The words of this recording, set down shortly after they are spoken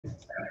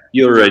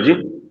You're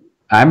ready?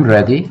 I'm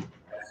ready.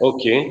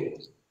 Okay.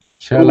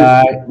 Shall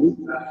I?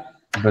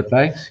 But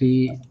I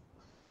see.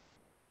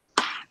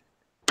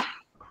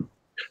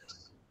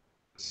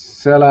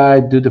 Shall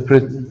I do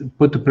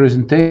put the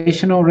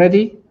presentation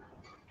already?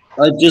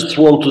 I just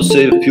want to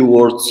say a few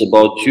words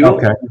about you.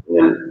 Okay.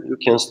 You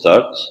can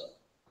start.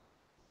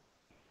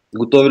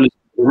 Готови ли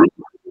сте?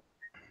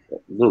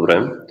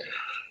 Добре.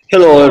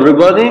 Hello,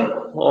 everybody.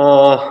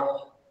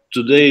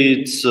 Today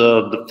it's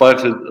the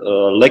 5th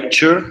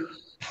lecture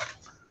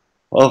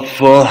of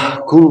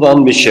Koen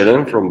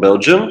Vanmechelen from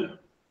Belgium.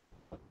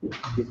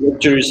 The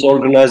lecture is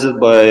organized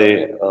by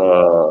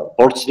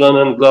Porcelain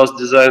and Glass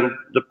Design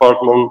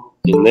Department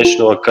in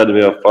National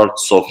Academy of Art,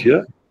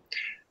 Sofia.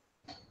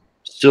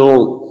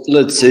 So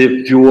let's say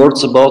a few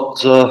words about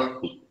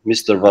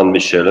Mr.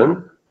 Vanmechelen.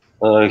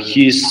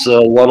 He's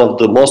one of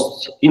the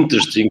most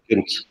interesting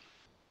and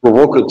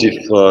provocative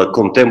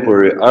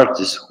contemporary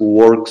artists who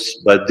works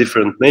by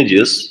different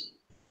medias.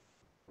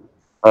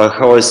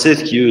 How I said,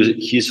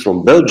 he's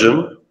from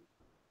Belgium,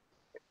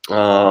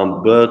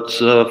 but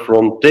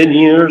from 10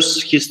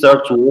 years he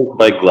started to work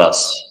by glass.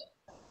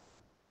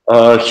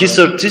 His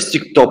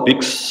artistic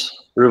topics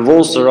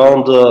revolves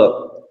around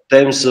the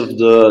themes of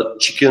the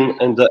chicken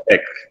and the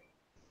egg,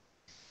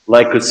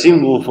 like a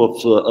symbol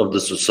of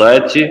the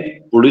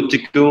society,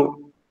 political,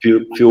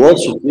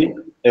 philosophy,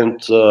 and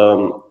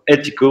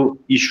ethical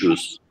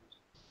issues.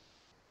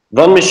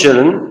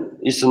 Vanmechelen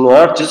is an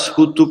artist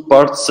who took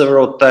part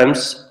several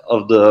times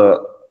of the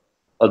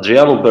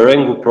Adriano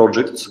Berengo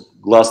project's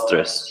Glass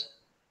Press.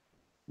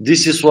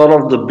 This is one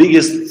of the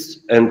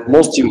biggest and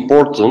most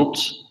important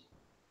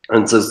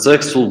and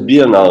successful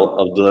biennale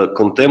of the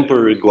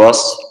contemporary glass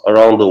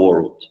around the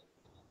world.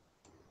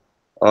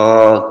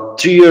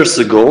 3 years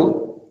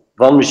ago,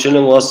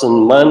 Vanmechelen was a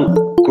main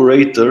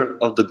curator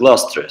of the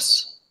Glass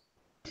Press.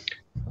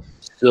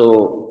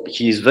 So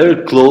he is very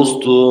close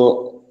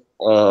to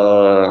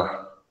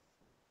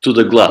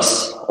the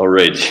glass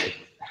already.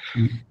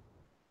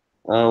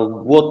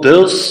 What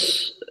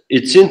else?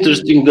 It's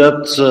interesting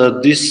that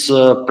this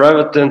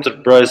private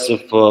enterprise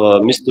of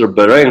Mr.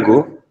 Berengo,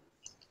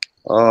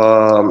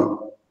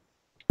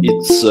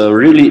 it's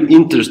really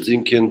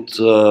interesting and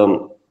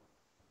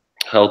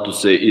how to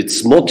say,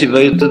 it's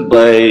motivated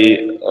by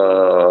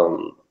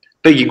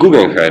Peggy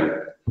Guggenheim.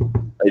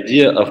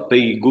 Idea of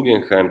Peggy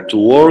Guggenheim to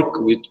work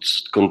with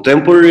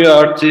contemporary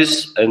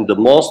artists and the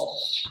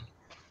most,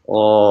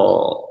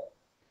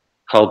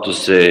 how to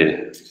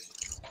say,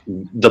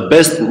 the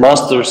best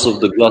masters of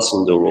the glass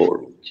in the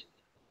world.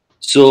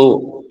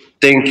 So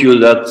thank you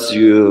that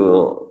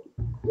you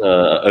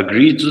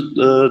agreed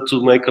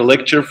to make a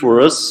lecture for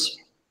us,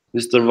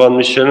 Mr.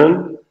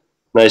 Vanmechelen.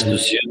 Nice to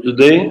see you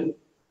today.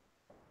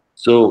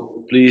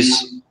 So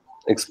please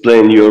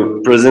explain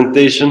your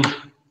presentation.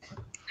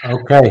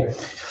 Okay.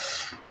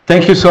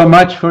 Thank you so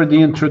much for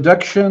the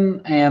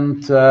introduction.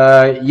 And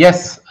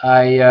yes,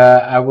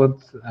 I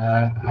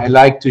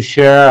like to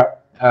share.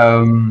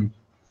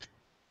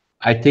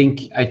 I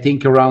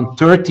think around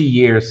 30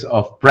 years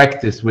of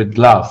practice with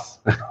glass.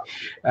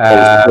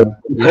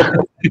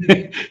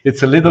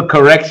 It's a little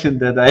correction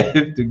that I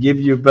have to give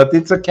you, but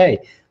it's okay.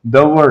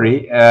 Don't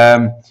worry.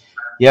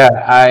 Yeah,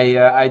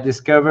 I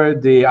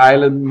discovered the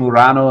island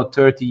Murano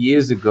 30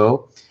 years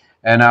ago,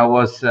 and I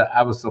was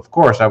of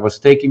course I was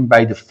taken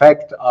by the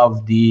fact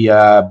of the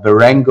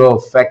Berengo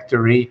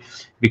factory,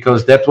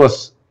 because that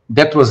was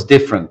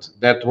different.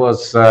 That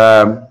was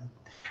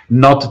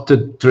not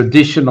the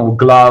traditional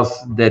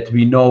glass that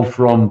we know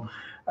from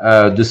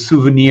the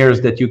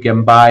souvenirs that you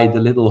can buy, the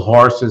little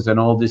horses and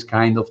all these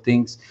kind of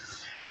things,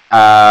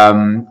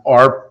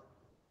 or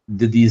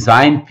the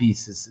design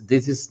pieces.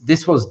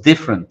 This was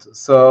different.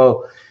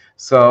 So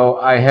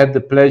I had the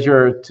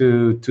pleasure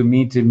to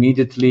meet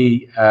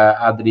immediately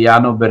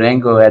Adriano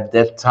Berengo at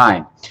that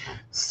time.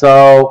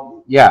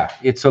 So yeah,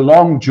 it's a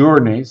long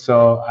journey.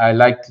 So I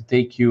like to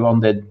take you on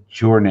that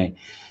journey.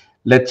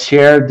 Let's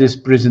share this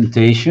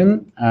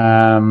presentation.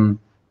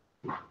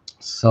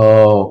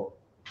 So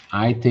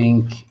I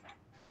think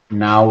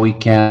now we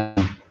can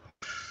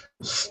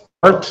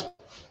start.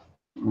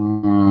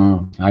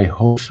 I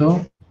hope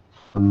so.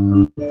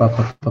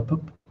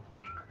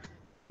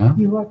 Yeah.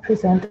 You are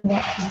presenting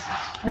what?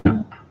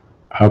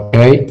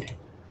 Okay.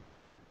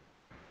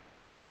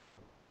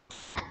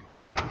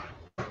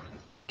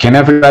 Can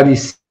everybody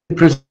see the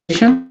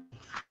presentation?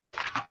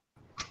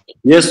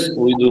 Yes,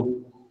 we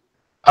do.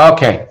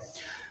 Okay.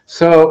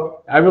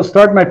 So I will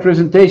start my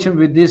presentation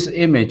with this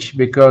image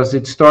because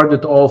it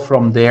started all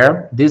from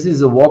there. This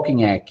is a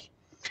walking egg.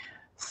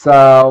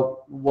 So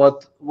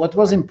what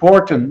was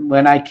important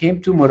when I came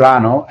to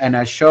Murano and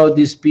I showed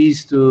this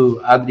piece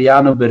to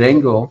Adriano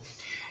Berengo,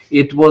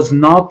 it was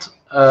not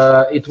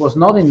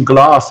in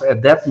glass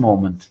at that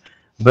moment,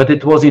 but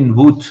it was in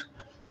wood.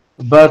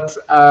 But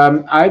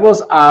I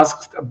was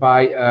asked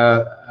by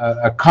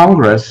a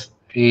congress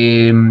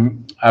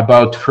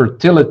about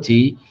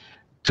fertility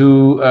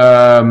to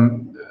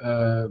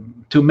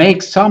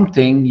make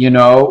something, you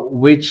know,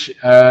 which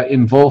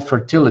involve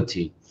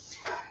fertility.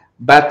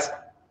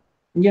 But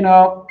you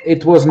know,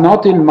 it was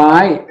not in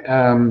my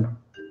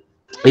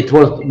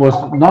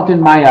was not in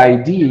my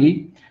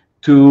idea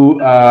to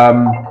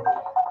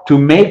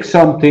make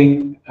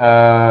something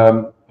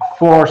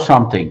for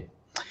something.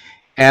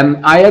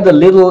 And I had a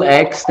little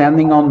egg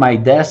standing on my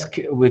desk,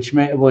 which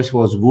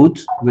was wood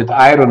with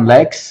iron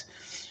legs.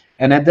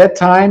 And at that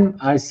time,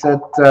 I said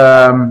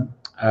to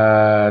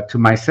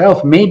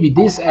myself, maybe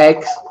this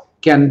egg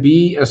can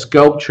be a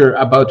sculpture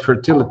about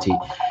fertility.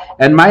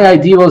 And my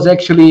idea was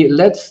actually,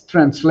 let's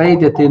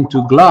translate it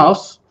into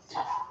glass.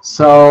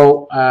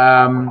 So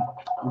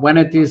when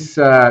it is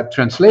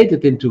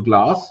translated into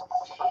glass,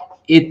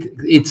 it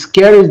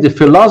carries the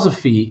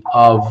philosophy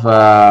of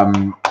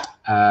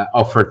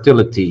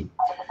fertility,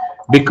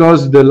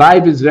 because the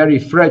life is very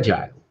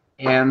fragile,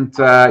 and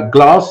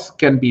glass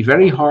can be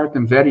very hard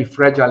and very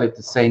fragile at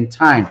the same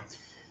time.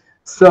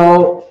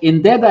 So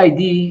in that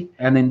idea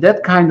and in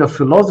that kind of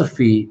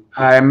philosophy,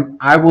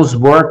 I was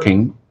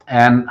working,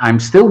 and I'm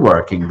still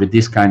working with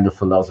this kind of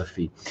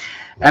philosophy.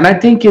 And I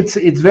think it's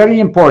very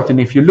important.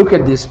 If you look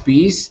at this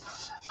piece,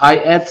 I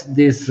add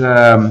this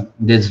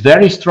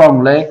very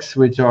strong legs,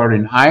 which are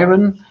in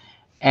iron,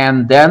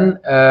 and then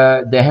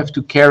they have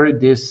to carry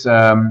this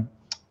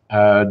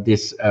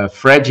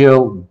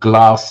fragile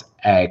glass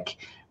egg,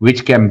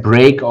 which can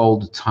break all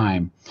the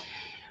time.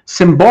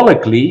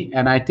 Symbolically,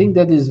 and I think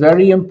that is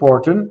very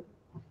important,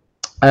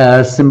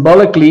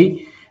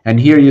 symbolically, and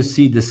here you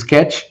see the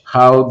sketch,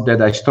 how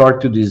that I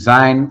start to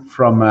design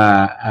from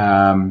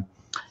a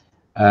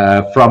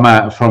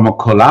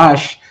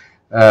collage,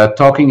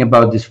 talking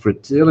about this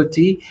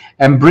fertility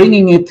and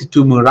bringing it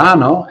to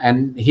Murano.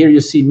 And here you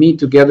see me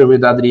together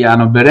with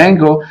Adriano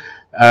Berengo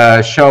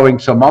showing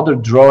some other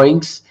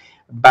drawings.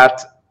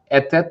 But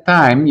at that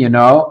time, you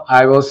know,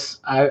 I was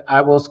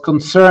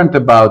concerned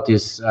about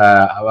this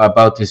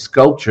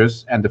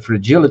sculptures and the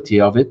fragility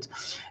of it.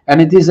 And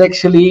it is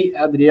actually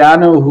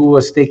Adriano who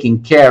was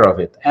taking care of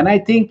it. And I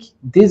think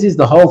this is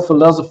the whole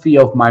philosophy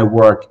of my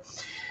work.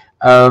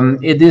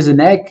 It is an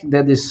egg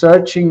that is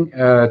searching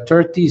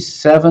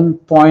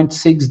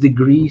 37.6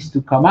 degrees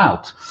to come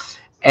out.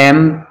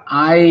 And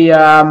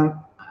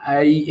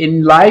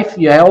in life,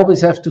 you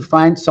always have to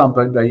find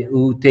somebody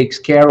who takes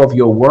care of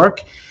your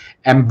work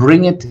and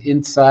bring it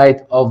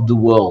inside of the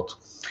world.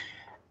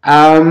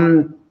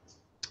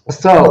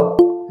 So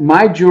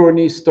my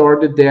journey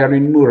started there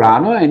in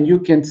Murano, and you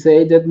can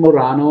say that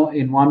Murano,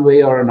 in one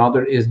way or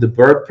another, is the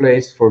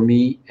birthplace for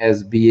me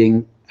as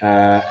being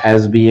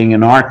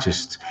an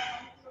artist.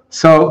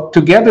 So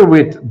together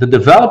with the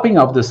developing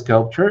of the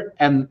sculpture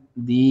and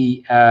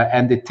the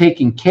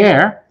taking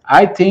care,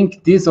 I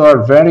think these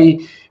are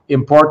very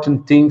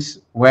important things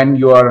when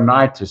you are an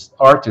artist,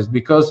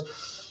 because,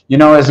 you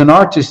know, as an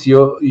artist,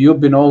 you've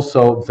been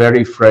also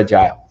very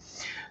fragile.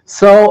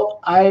 So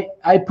I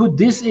put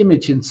this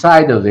image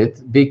inside of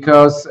it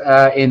because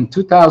in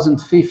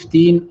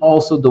 2015,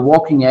 also the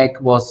walking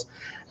egg was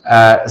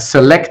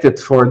selected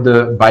for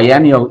the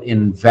biennial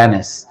in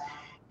Venice.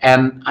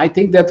 And I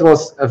think that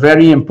was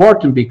very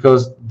important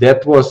because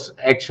that was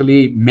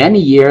actually many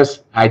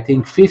years, I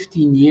think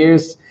 15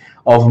 years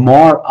of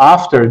more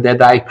after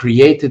that I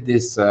created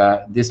this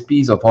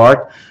piece of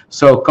art.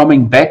 So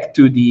coming back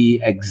to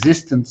the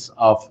existence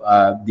of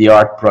the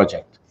art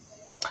project.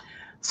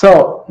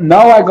 So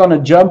now I'm going to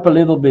jump a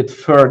little bit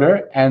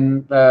further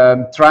and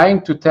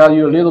trying to tell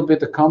you a little bit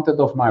the content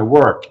of my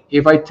work.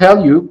 If I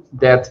tell you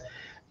that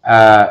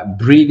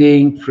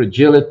breathing,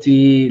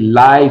 fragility,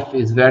 life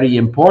is very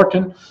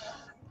important,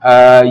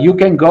 you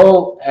can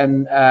go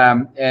and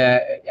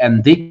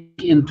dig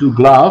into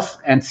glass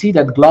and see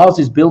that glass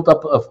is built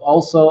up of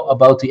also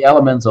about the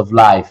elements of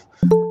life,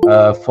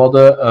 for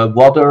the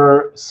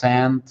water,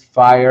 sand,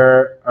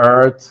 fire,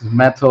 earth,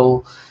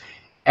 metal.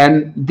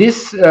 And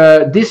these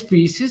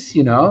pieces,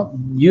 you know,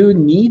 you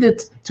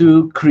needed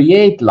to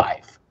create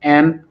life.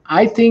 And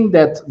I think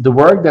that the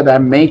work that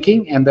I'm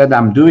making and that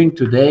I'm doing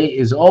today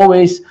has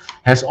always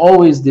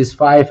these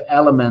 5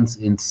 elements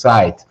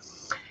inside.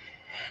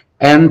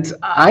 And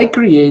I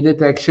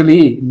created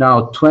actually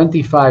now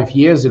 25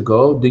 years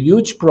ago the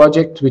huge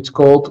project which is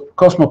called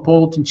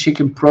Cosmopolitan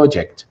Chicken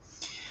Project.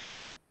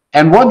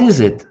 And what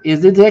is it?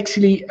 Is it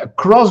actually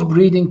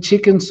crossbreeding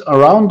chickens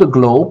around the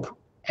globe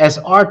as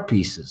art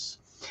pieces?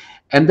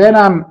 And then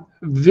I'm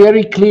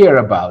very clear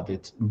about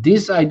it.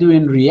 This I do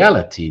in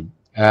reality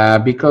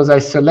because I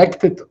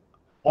selected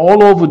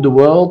all over the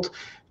world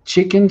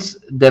chickens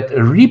that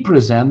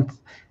represent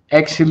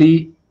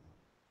actually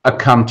a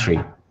country.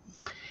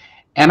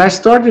 And I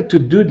started to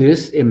do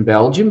this in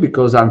Belgium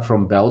because I'm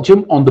from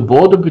Belgium, on the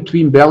border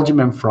between Belgium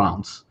and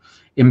France.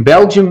 In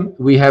Belgium,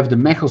 we have the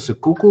Mechelse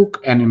koekoek,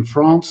 and in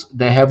France,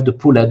 they have the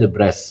poulet de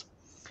Prez.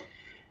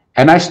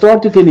 And I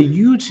started in a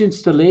huge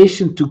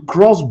installation to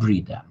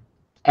crossbreed them.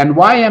 And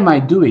why am I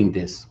doing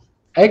this?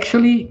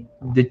 Actually,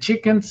 the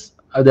chickens,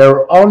 there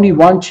are only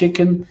one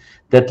chicken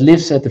that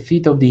lives at the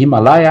feet of the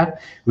Himalaya,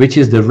 which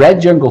is the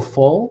red jungle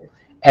fowl.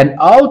 And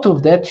out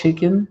of that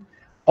chicken,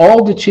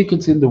 all the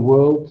chickens in the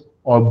world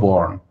are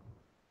born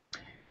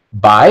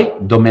by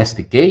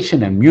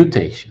domestication and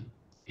mutation.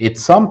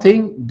 It's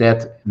something that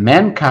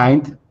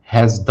mankind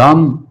has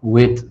done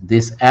with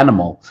this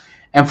animal.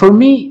 And for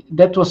me,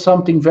 that was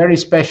something very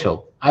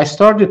special. I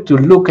started to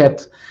look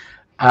at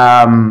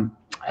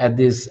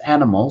these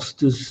animals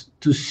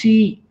to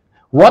see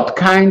what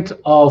kind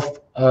of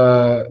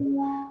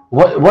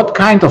what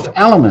kind of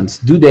elements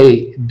do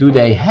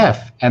they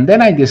have. And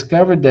then I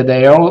discovered that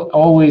they are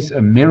always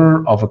a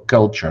mirror of a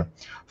culture.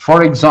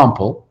 For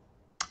example,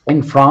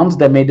 in France,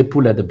 they made the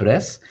poulet de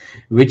Prez,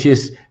 which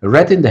is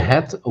red in the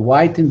head,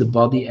 white in the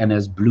body, and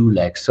has blue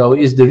legs. So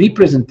it's the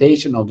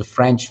representation of the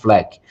French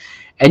flag.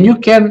 And you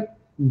can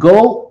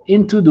go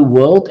into the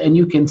world and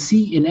you can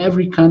see in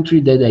every country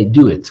that they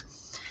do it.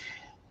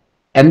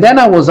 And then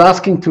I was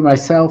asking to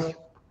myself,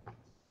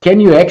 can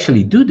you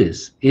actually do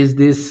this? Is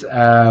this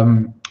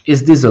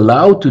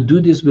allowed to do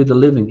this with a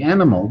living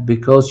animal?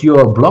 Because you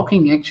are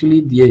blocking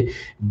actually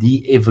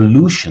the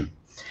evolution.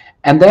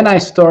 And then I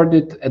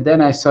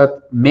thought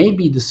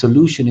maybe the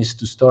solution is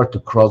to start to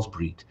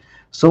crossbreed.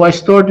 So I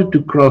started to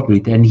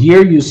crossbreed, and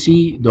here you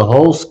see the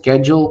whole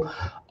schedule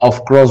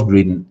of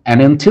crossbreeding.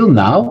 And until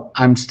now,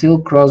 I'm still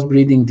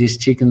crossbreeding these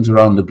chickens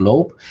around the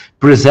globe,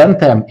 present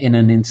them in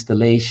an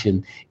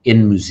installation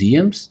in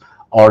museums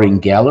or in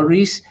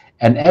galleries,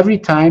 and every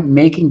time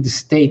making the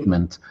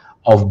statement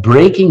of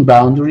breaking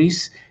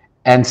boundaries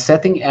and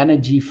setting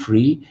energy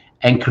free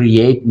and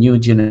create new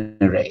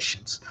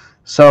generations.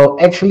 So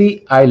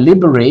actually, I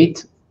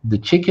liberate the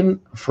chicken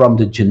from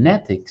the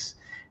genetics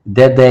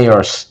that they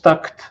are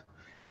stuck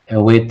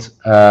with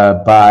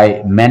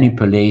by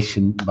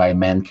manipulation by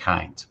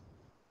mankind.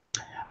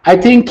 I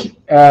think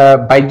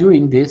by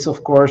doing this,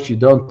 of course, you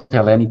don't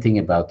tell anything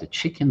about the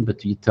chicken,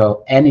 but you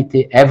tell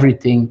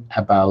everything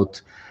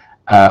about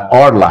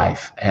our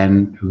life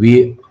and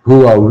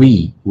who are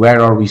we, where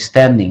are we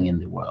standing in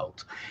the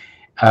world.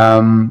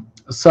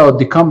 So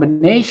the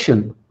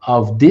combination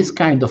of this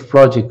kind of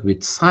project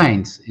with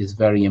science is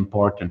very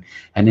important.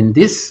 And in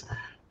this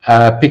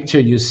picture,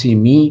 you see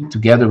me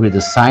together with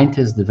a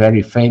scientist, the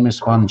very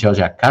famous one,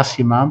 Joja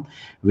Kassiman,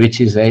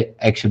 which is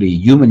actually a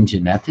human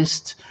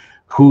geneticist,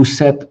 who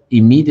said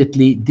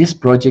immediately this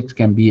project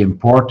can be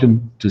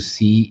important to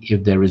see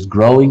if there is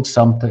growing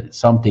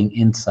something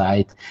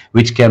inside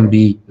which can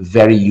be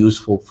very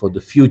useful for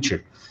the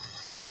future.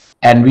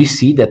 And we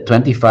see that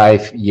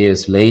 25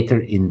 years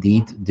later,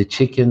 indeed, the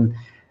chicken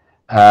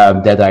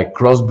that I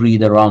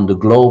crossbreed around the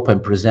globe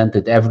and present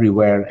it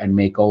everywhere and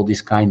make all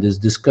this kind of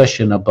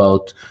discussion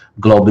about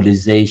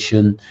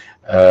globalization,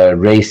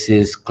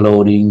 races,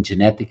 clothing,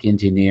 genetic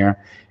engineer,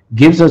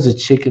 gives us a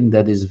chicken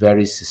that is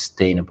very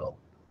sustainable.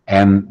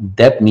 And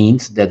that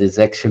means that it's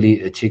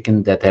actually a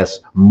chicken that has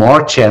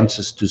more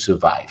chances to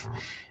survive.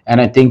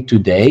 And I think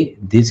today,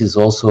 this is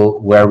also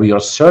where we are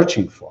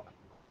searching for.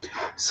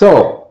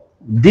 So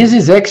this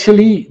is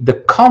actually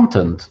the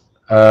content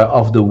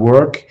of the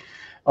work,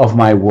 of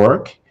my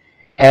work.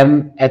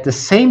 And at the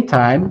same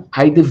time,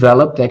 I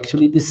developed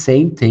actually the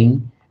same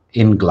thing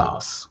in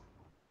glass.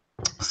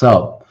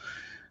 So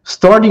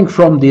starting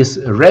from this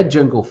red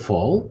jungle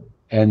fowl,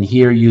 and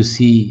here you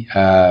see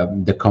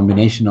the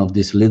combination of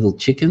this little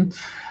chicken,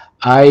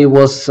 I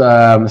was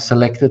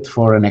selected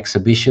for an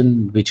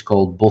exhibition which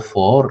called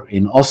Beaufort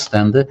in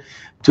Ostende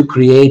to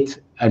create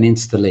an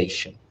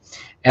installation.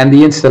 And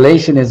the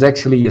installation is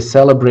actually a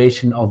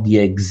celebration of the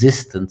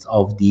existence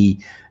of the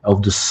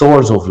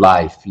source of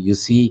life. You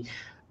see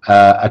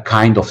a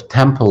kind of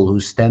temple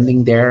who's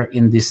standing there.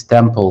 In this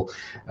temple,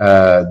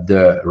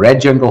 the red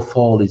jungle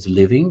fowl is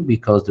living,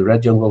 because the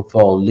red jungle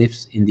fowl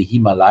lives in the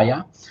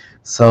Himalaya.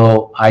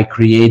 So I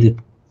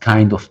created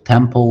kind of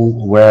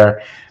temple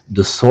where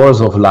the source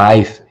of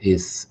life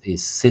is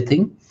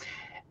sitting.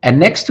 And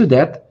next to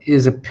that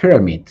is a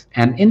pyramid.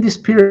 And in this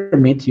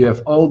pyramid, you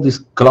have all these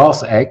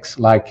glass eggs,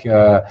 like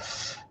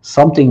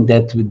something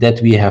that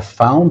we have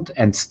found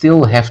and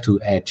still have to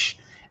etch.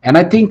 And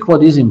I think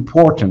what is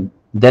important,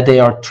 that they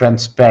are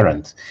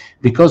transparent,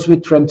 because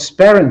with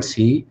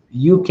transparency,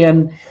 you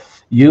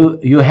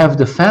have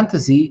the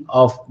fantasy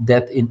of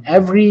that in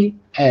every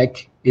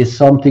egg is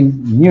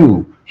something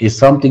new, is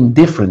something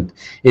different,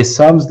 is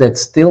something that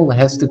still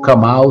has to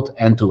come out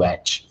and to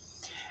etch.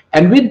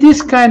 And with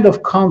this kind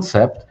of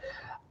concept,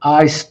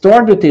 I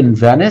started in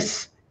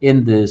Venice,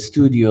 in the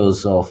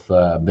studios of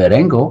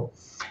Berengo.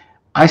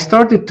 I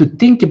started to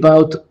think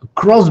about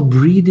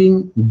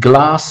crossbreeding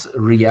glass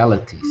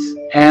realities.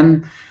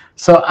 And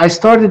so I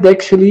started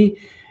actually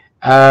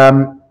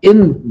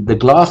in the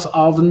glass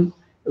oven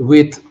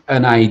with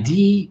an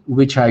idea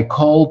which I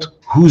called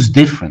Who's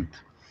Different?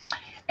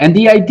 And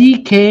the idea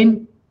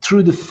came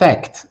through the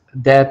fact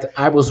that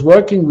I was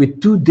working with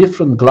two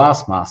different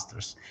glass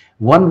masters.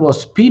 One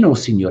was Pino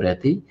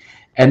Signoretti,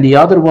 and the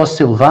other was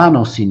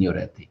Silvano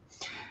Signoretti.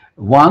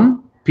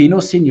 One, Pino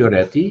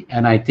Signoretti,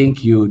 and I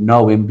think you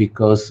know him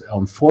because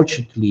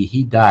unfortunately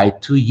he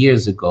died 2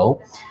 years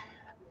ago.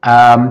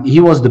 He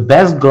was the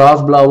best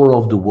glassblower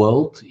of the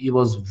world. He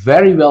was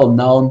very well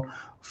known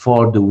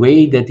for the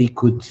way that he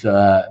could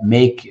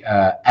make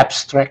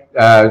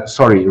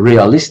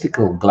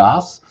realistical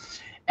glass.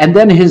 And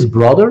then his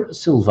brother,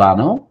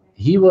 Silvano,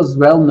 he was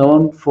well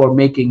known for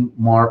making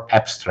more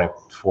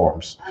abstract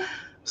forms.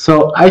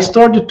 So I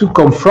started to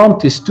confront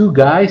these two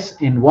guys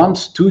in one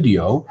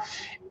studio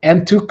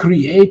and to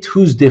create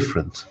who's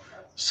different.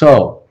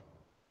 So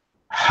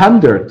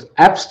 100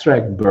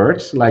 abstract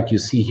birds, like you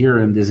see here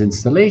in this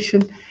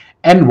installation,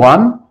 and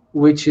one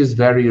which is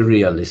very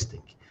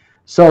realistic.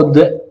 So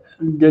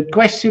the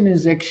question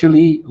is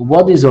actually,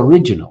 what is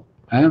original?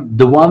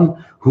 The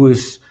one who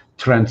is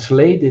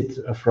translated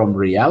from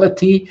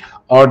reality,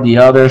 or the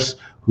others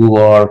who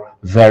are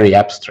very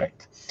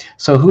abstract?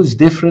 So who's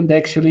different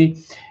actually?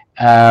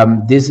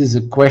 This is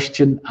a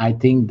question, I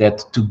think, that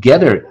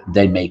together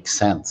they make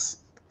sense.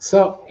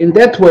 So in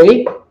that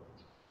way,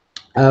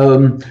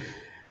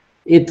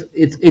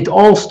 it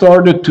all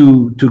started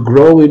to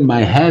grow in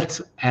my head,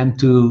 and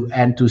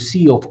to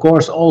see, of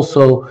course,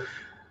 also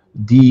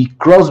the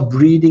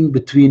crossbreeding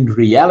between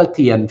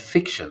reality and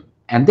fiction,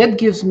 and that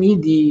gives me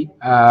the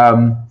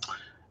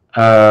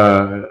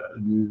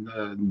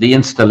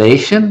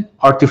installation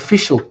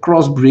Artificial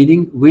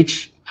Crossbreeding,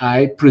 which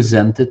I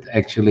presented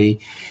actually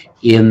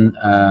in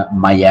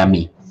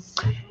Miami.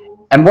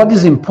 And what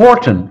is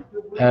important,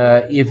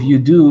 if you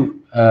do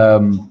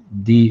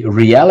the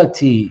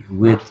reality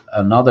with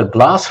another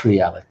glass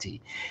reality,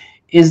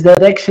 is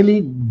that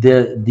actually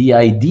the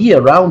idea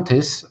around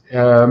this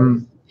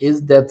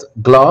is that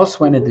glass,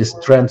 when it is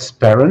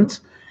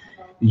transparent,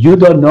 you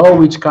don't know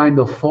which kind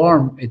of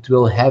form it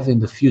will have in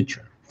the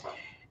future.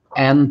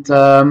 And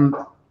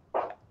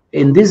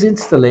in this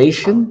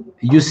installation,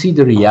 you see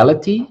the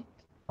reality,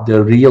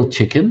 the real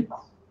chicken,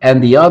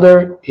 and the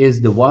other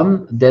is the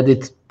one that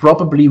it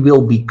probably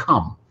will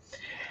become.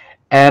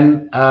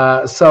 And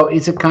so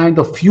it's a kind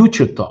of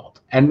future thought.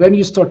 And when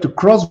you start to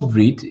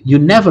crossbreed, you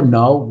never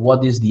know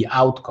what is the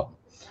outcome.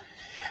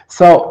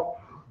 So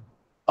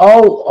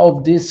all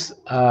of this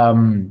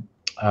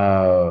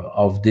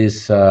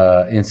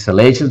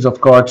installations,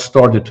 of course,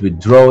 started with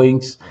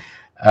drawings,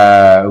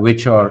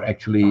 which are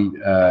actually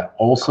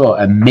also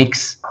a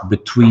mix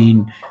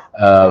between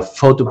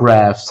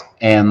photographs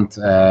and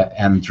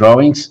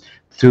drawings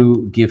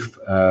to give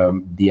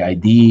the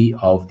idea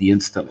of the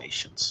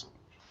installations.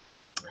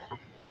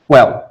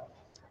 Well,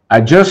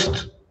 I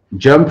just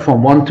jumped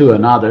from one to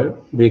another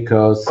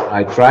because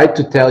I tried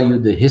to tell you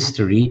the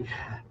history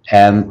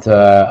and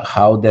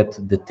how that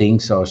the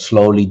things are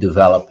slowly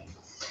developing.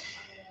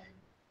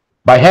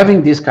 By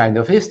having this kind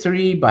of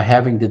history, by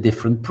having the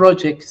different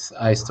projects,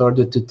 I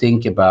started to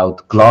think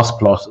about glass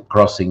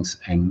crossings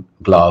and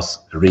glass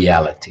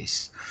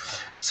realities.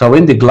 So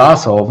in the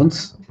glass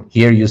ovens,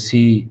 here you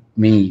see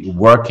me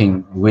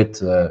working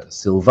with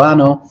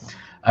Silvano,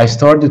 I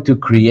started to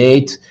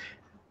create,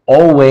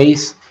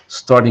 always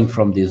starting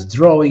from these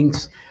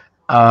drawings,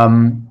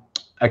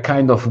 a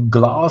kind of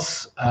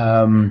glass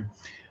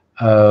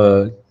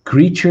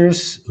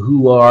creatures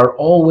who are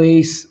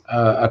always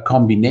a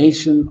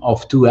combination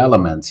of two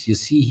elements. You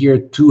see here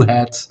two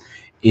heads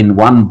in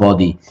one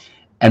body.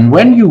 And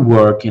when you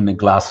work in a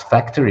glass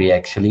factory,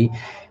 actually,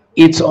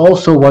 it's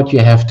also what you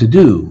have to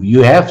do.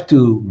 You have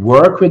to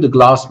work with the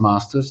glass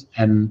masters,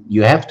 and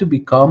you have to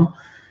become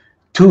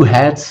two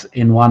heads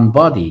in one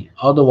body.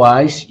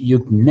 Otherwise,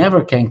 you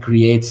never can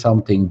create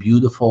something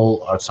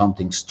beautiful or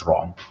something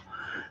strong.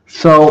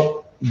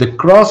 So the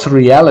cross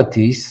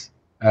realities,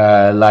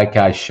 like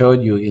I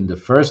showed you in the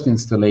first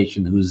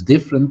installation, who's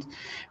different,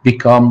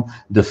 become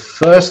the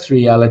first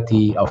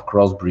reality of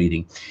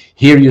crossbreeding.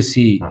 Here you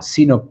see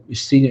Pino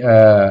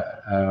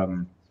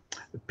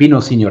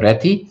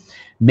Signoretti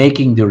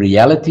making the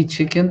reality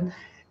chicken,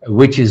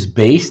 which is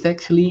based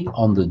actually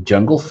on the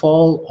jungle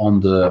fowl, on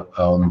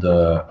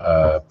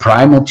the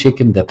primal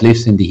chicken that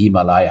lives in the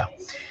Himalaya.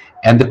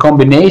 And the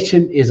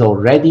combination is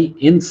already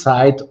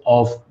inside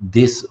of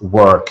this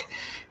work.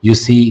 You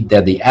see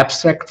that the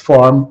abstract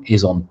form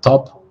is on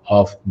top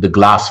of the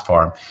glass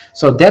form.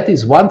 So that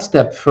is one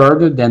step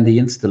further than the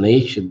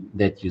installation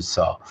that you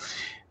saw.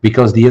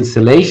 Because the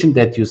installation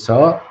that you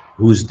saw,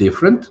 who's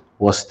different,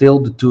 was still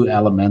the two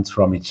elements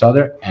from each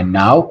other, and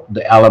now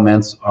the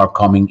elements are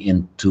coming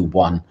into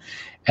one.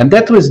 And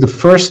that was the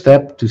first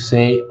step to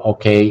say,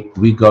 okay,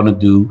 we're gonna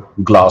do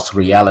glass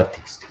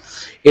realities.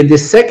 In the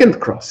second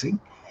crossing,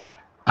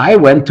 I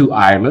went to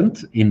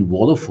Ireland in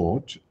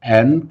Waterford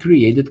and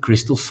created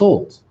Crystal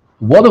Salt.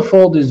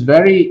 Waterford is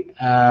very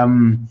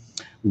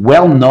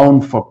well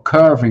known for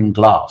curving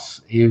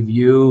glass. If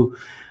you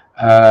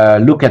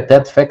look at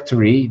that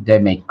factory, they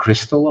make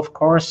crystal, of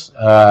course,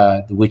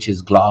 which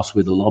is glass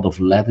with a lot of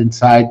lead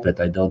inside, but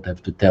I don't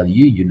have to tell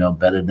you, you know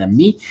better than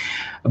me.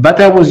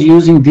 But I was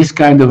using this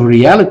kind of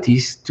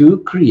realities to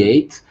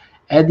create,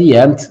 at the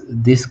end,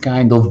 this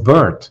kind of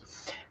bird.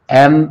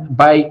 And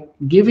by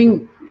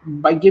giving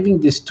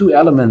these two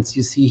elements,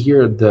 you see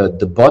here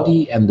the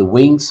body and the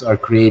wings are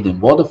created in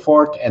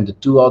Waterford, and the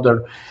two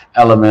other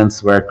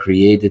elements were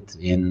created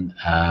in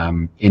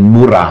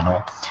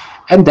Murano.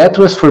 And that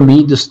was for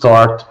me the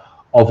start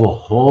of a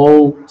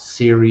whole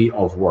series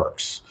of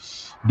works.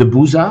 The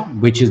Busa,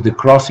 which is the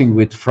crossing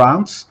with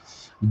France.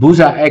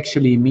 Busa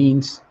actually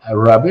means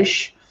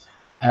rubbish.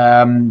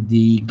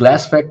 the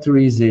glass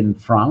factories in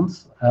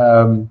France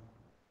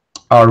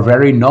are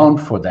very known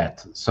for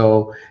that.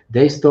 So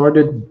they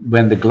started,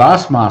 when the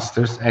glass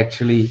masters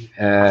actually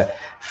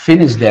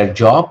finished their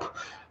job,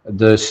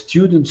 the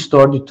students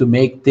started to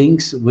make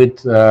things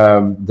with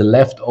the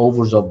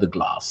leftovers of the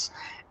glass.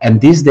 And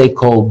this they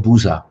call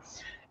busa.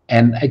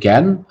 And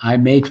again, I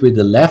made with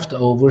the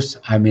leftovers,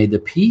 I made a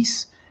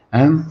piece.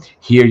 And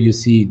here you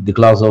see the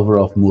glass over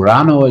of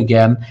Murano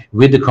again,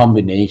 with the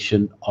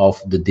combination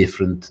of the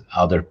different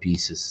other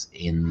pieces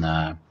in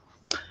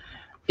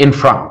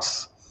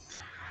France.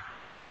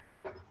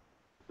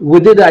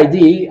 With that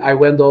idea, I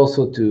went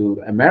also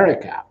to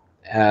America,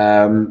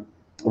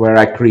 where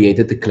I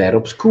created the Clair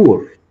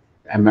Obscur.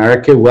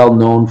 America, well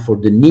known for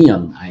the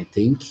neon, I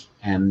think.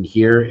 And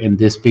here in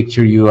this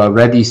picture, you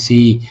already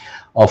see,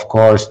 of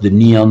course, the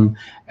neon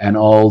and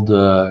all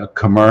the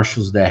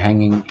commercials they're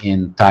hanging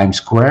in Times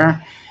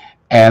Square.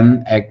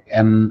 And at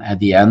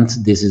the end,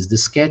 this is the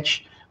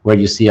sketch where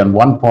you see on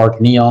one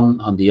part neon,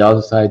 on the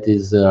other side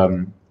is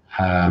a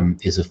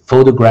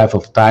photograph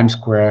of Times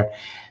Square,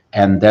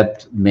 and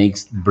that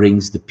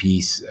brings the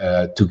piece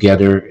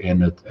together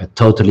in a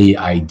totally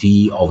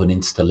idea of an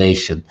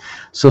installation.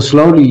 So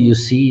slowly you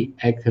see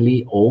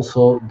actually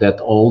also that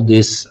all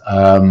this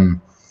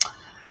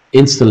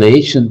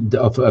installation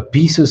of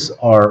pieces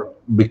are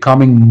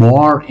becoming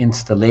more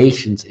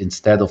installations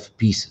instead of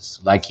pieces.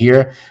 Like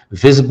here,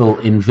 visible,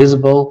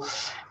 invisible,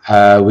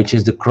 which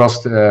is the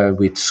cross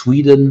with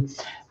Sweden.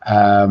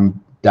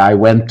 I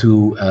went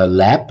to a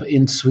lab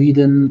in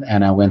Sweden,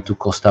 and I went to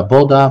Costa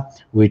Boda,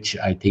 which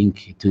I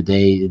think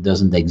today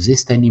doesn't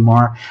exist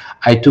anymore.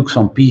 I took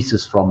some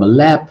pieces from a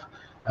lab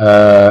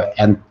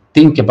and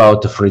think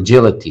about the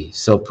fragility.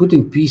 So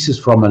putting pieces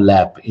from a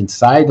lab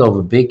inside of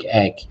a big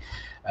egg,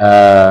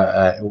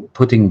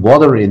 putting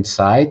water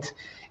inside,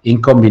 in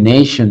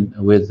combination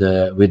with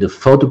a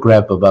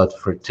photograph about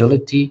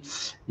fertility,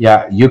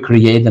 yeah, you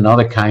create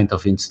another kind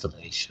of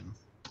installation.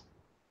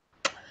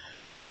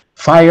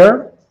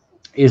 Fire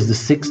is the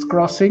sixth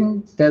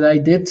crossing that I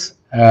did,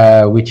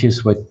 which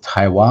is with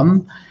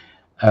Taiwan.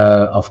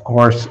 Of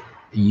course,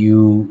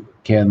 you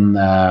can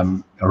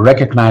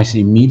recognize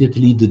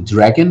immediately the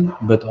dragon,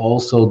 but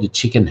also the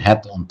chicken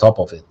head on top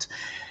of it.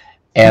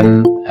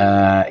 And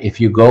if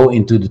you go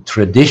into the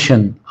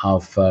tradition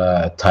of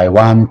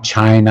Taiwan,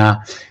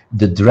 China,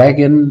 the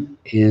dragon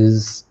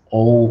is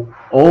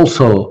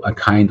also a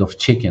kind of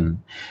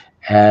chicken.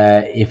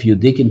 If you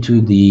dig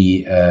into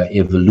the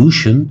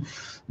evolution,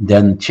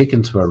 then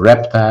chickens were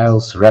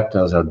reptiles,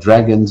 reptiles are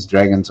dragons,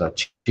 dragons are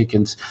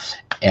chickens.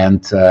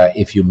 And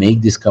if you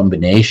make this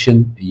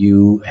combination,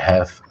 you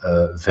have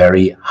a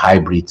very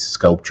hybrid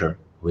sculpture,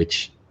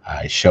 which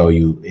I show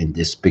you in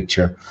this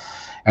picture,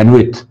 and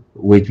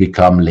which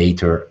become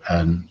later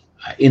an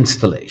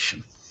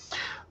installation.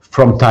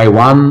 From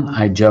Taiwan,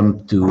 I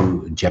jumped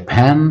to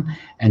Japan,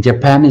 and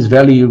Japan is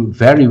very,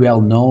 very well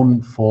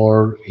known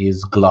for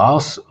its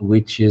glass,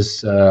 which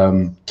is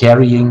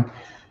carrying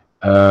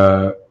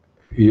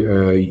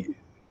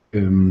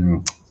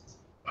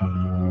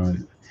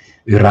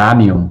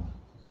uranium,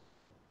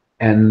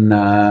 and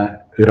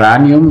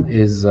uranium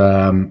is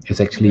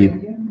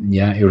actually,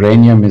 yeah,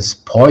 uranium is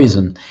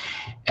poison.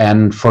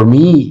 And for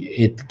me,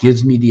 it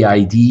gives me the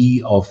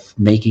idea of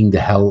making the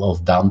hell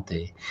of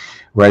Dante,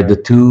 where the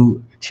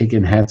two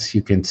chicken heads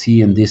you can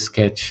see in this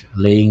sketch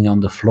laying on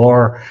the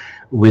floor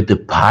with the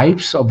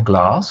pipes of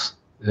glass,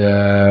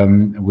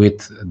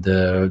 with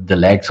the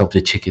legs of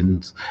the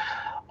chickens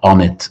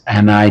on it.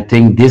 And I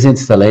think this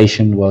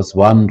installation was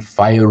one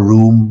fire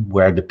room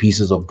where the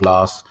pieces of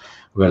glass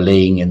were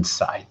laying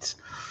inside.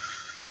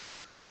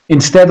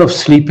 Instead of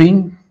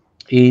sleeping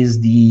is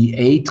the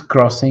eighth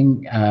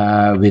crossing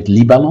with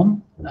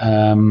Libanon,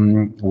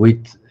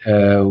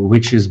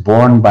 which is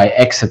born by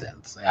accident.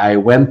 I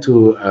went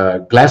to a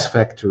glass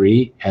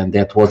factory, and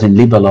that was in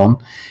Lebanon.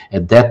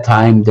 At that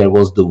time, there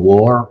was the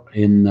war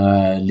in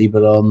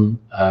Lebanon,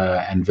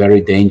 and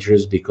very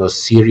dangerous because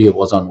Syria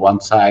was on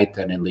one side,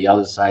 and on the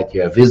other side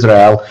you have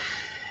Israel.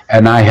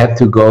 And I had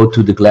to go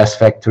to the glass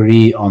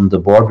factory on the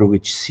border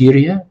with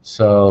Syria.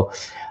 So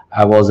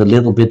I was a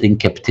little bit in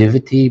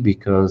captivity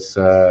because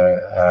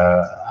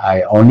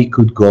I only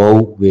could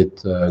go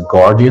with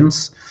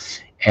guardians.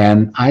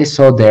 And I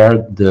saw there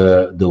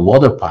the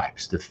water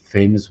pipes, the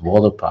famous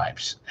water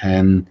pipes.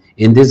 And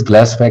in this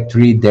glass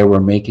factory, they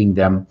were making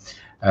them,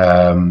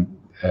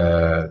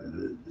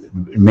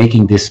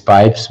 making these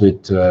pipes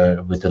with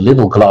the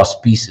little glass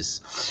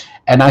pieces.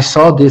 And I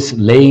saw this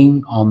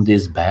laying on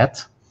this bed,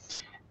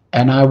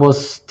 and I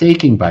was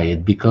taken by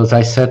it because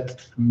I said,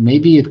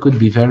 maybe it could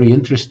be very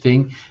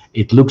interesting.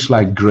 It looks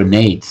like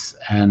grenades.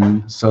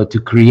 And so to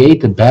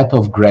create a bed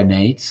of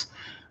grenades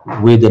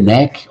with an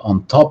egg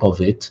on top of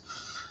it,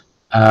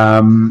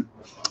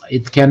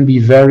 it can be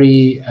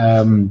very,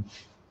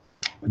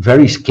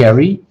 very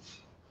scary,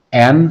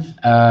 and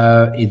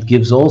it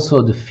gives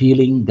also the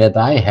feeling that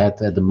I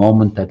had at the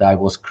moment that I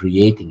was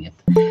creating it.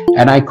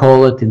 And I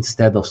call it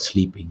instead of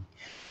sleeping,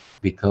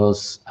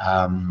 because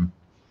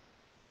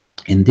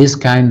in this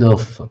kind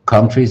of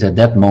countries at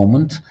that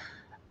moment,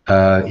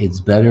 it's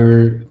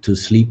better to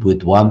sleep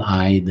with one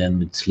eye than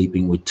with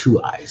sleeping with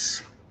two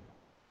eyes.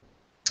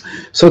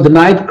 So the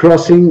night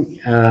crossing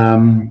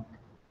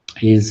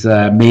is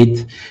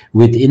made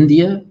with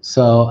India.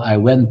 So I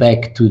went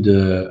back to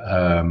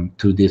the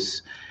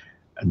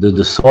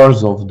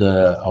source of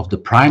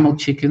the primal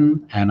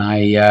chicken, and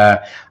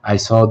I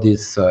saw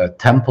these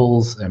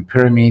temples and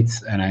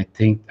pyramids, and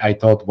I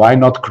thought, why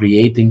not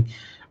creating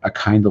a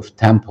kind of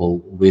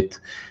temple with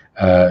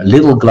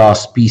little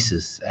glass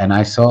pieces? And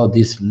I saw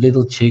this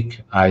little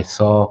chick I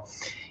saw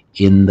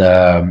in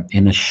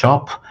a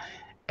shop,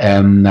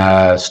 and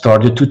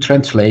started to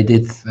translate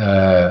it,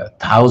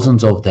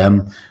 thousands of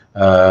them,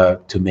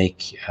 to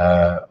make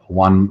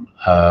one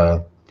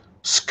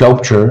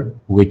sculpture,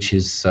 which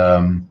is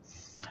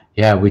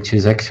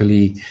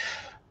actually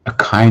a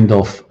kind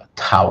of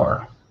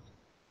tower.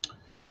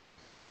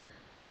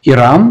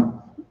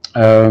 Iran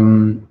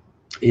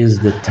is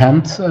the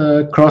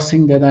 10th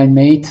crossing that I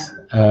made,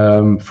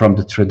 from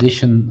the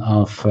tradition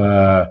of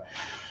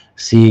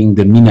seeing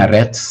the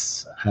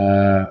minarets.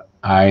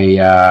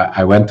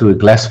 I went to a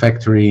glass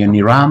factory in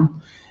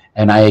Iran,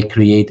 and I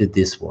created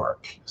this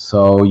work.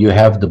 So you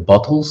have the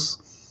bottles,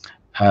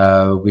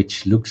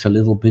 which looks a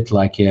little bit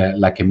like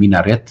a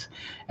minaret,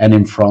 and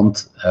in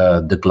front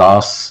the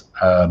glass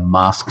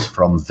masks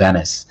from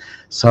Venice.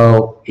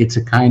 So it's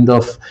a kind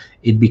of,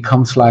 it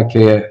becomes like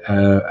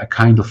a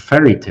kind of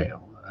fairy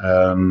tale,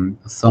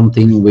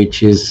 something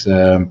which is,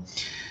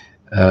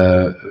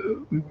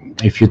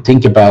 if you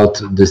think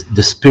about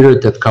the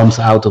spirit that comes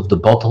out of the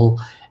bottle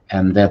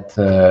and that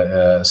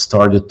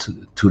started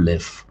to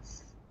live.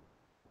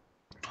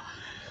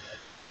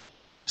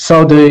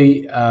 So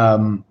the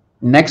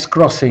next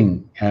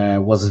crossing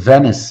was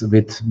Venice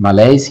with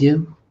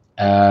Malaysia.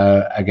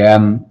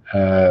 Again,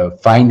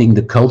 finding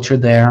the culture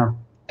there,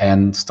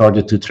 and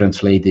started to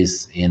translate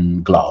this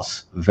in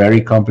glass.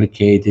 Very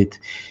complicated.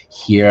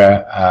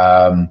 Here,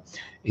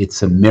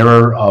 it's a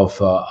mirror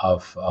of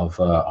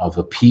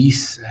a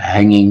piece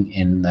hanging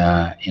in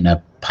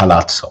a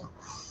palazzo.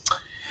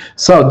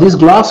 So these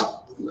glass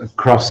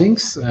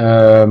crossings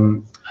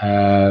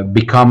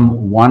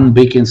become one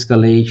big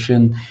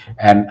installation,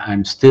 and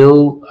I'm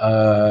still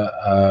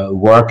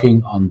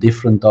working on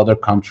different other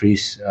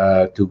countries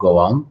to go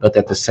on. But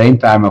at the same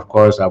time, of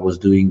course, I was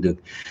doing the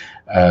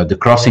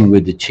crossing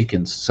with the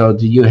chickens. So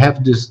you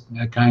have this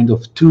kind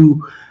of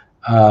two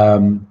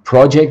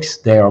projects.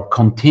 They are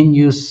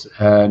continuous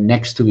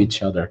next to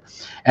each other.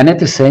 And at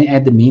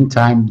the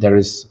meantime, there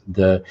is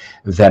the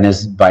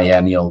Venice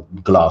biennial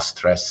glass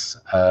dress,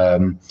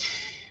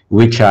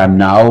 which I'm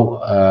now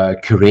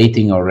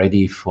curating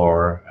already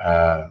for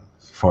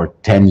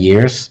 10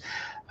 years.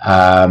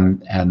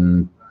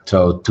 And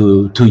so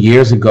two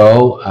years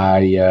ago,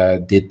 I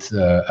did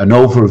an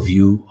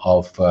overview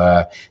of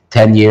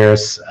 10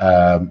 years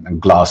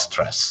glass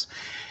dress.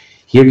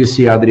 Here you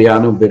see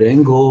Adriano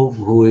Berengo,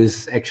 who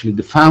is actually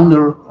the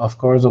founder, of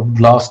course, of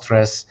Glass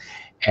Dress.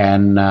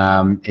 And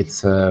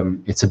it's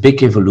a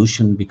big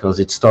evolution, because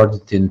it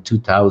started in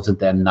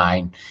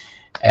 2009.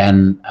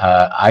 And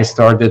I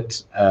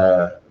started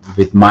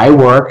with my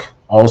work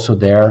also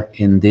there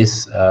in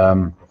this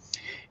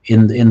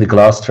in the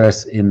glass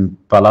dress in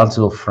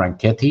Palazzo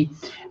Franchetti.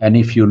 And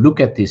if you look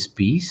at this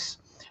piece,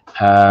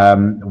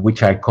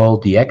 which I call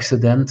The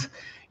Accident,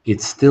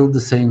 it's still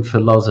the same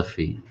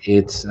philosophy.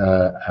 It's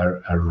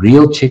a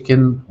real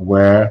chicken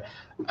where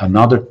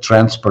another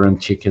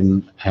transparent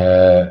chicken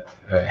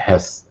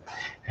has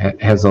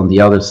on the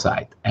other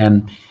side.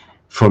 And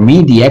for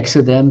me, The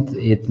Accident,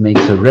 it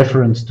makes a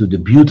reference to the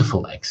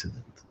beautiful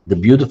accident. The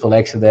beautiful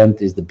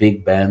accident is the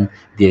Big Bang,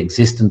 the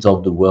existence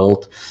of the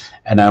world.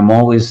 And I'm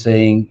always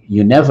saying,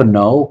 you never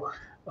know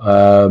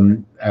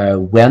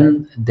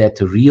when that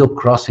real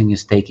crossing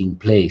is taking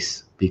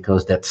place,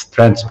 because that's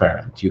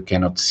transparent. You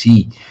cannot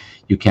see,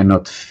 you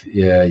cannot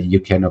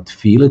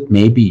feel it.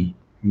 Maybe,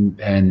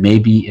 and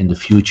maybe in the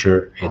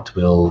future it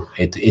will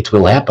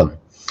happen.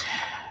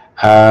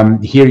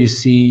 Here you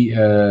see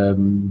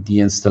the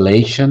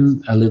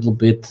installation a little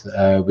bit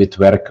with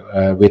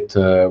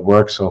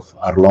works of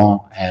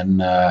Arlon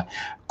and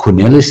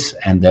Cornelis,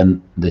 and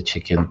then the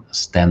chicken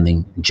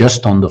standing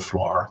just on the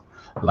floor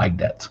like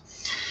that.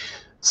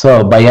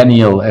 So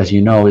biennial, as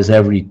you know, is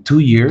every 2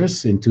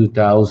 years. In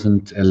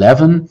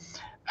 2011,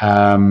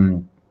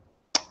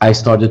 I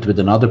started with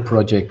another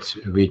project,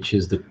 which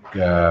is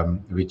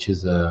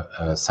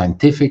a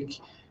scientific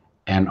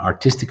and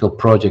artistical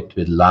project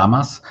with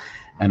llamas.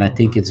 And I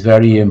think it's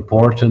very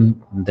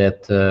important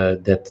that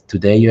that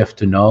today you have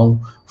to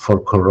know, for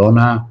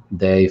Corona,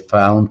 they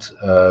found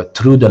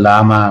through the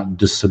llama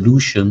the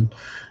solution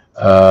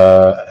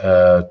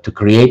to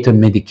create a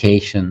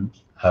medication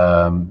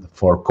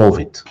for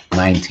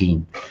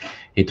COVID-19.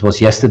 It was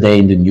yesterday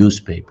in the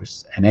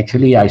newspapers. And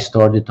actually I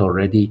started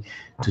already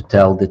to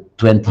tell that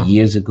 20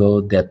 years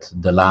ago that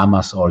the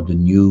llamas are the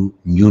new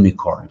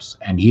unicorns.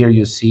 And here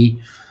you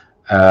see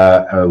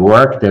a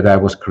work that I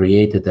was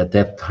created at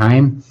that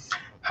time.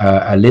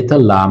 A little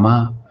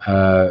llama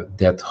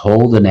that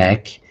hold an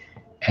egg,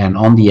 and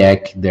on the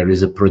egg there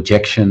is a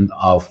projection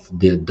of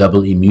the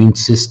double immune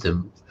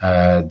system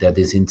that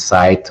is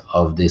inside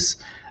of this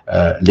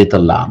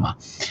little llama.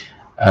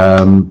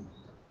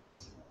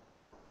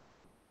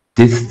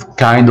 This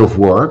kind of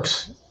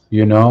works,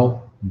 you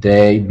know,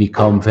 they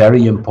become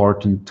very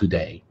important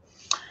today.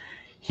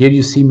 Here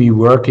you see me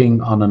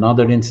working on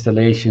another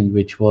installation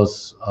which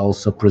was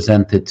also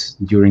presented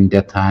during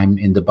that time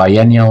in the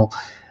biennial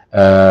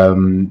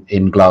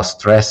in glass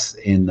dress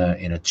in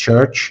a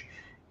church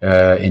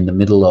in the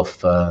middle of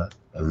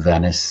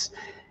Venice.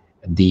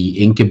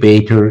 The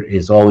incubator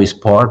is always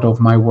part of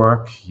my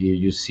work. Here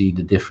you see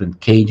the different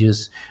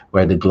cages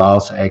where the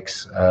glass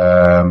eggs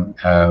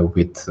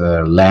with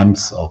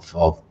lamps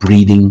of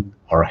breeding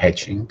or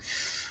hatching.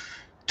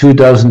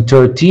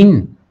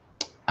 2013,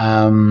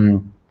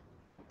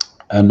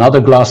 another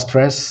glass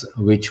dress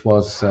which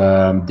was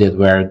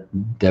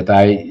that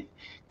I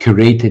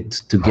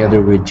curated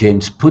together with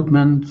James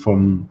Putman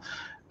from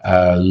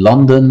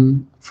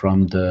London,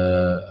 from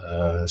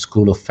the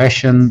School of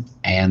Fashion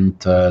and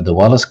the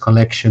Wallace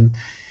collection.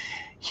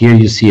 Here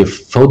you see a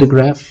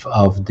photograph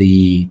of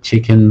the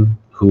chicken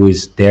who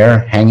is there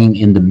hanging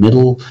in the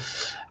middle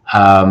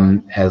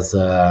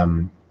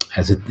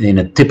in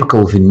a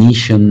typical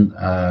Venetian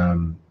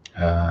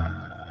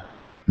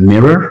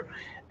mirror,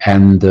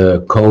 and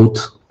the coat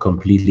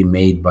completely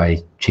made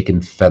by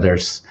chicken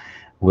feathers,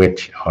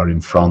 which are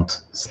in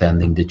front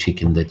standing the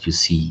chicken that you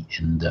see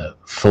in the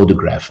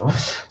photograph.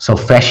 So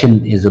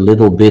fashion is a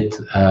little bit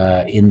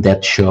in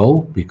that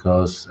show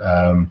because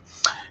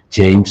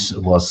James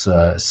was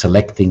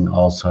selecting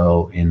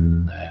also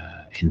in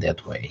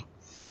that way.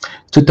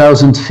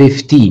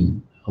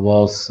 2015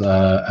 was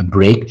a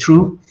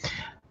breakthrough.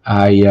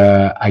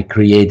 I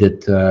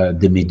created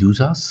the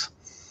medusas,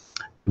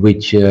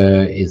 which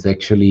is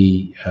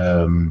actually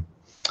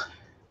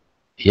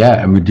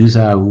a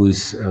medusa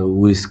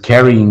who is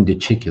carrying the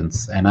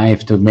chickens, and I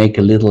have to make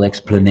a little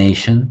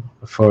explanation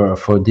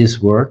for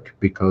this work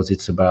because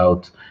it's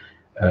about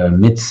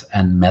myths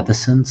and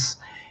medicines.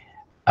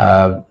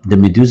 The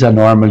medusa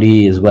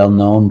normally is well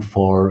known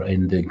for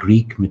in the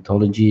Greek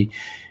mythology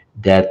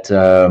that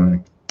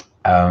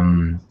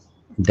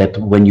that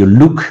when you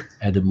look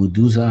at a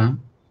medusa,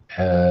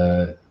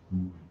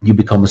 you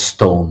become a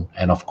stone,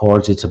 and of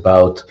course it's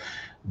about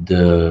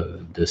the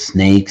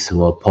snakes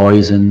who are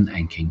poison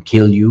and can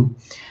kill you.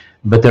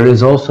 But there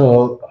is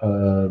also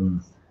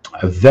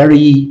a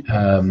very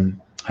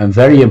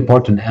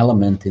important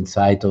element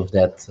inside of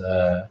that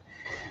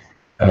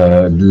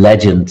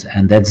legend,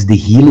 and that's the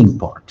healing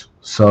part.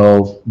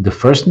 So the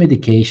first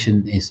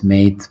medication is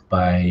made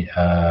by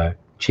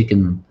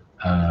chicken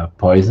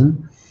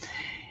poison,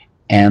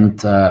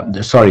 and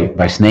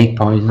by snake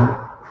poison,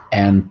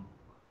 and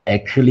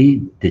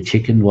actually the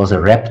chicken was a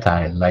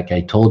reptile, like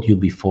I told you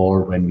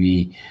before when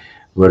we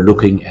were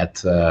looking at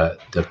the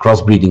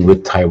crossbreeding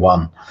with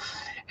Taiwan.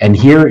 And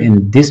here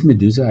in this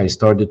medusa, I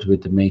started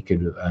with to make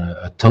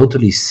a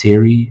totally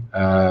series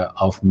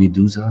of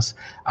medusas.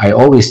 I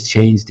always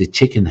change the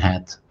chicken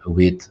head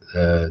with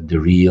the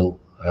real,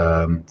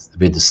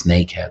 with the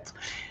snake head.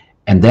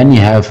 And then you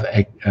have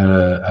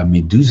a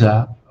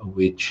medusa,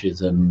 which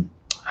is in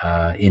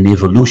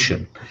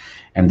evolution.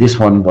 And this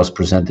one was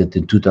presented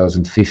in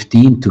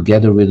 2015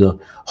 together with a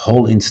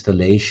whole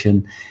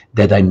installation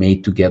that I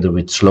made together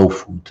with Slow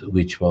Food,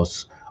 which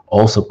was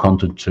also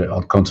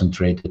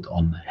concentrated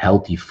on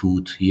healthy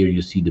food. Here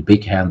you see the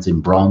big hands in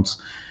bronze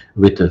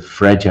with the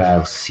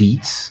fragile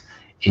seeds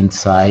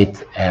inside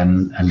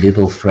and a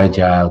little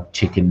fragile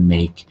chicken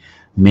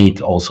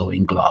made also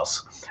in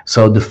glass.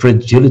 So the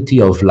fragility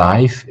of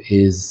life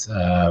is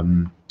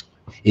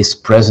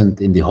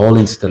present in the whole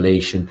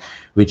installation,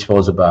 which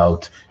was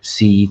about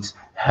seeds,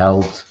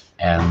 health,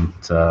 and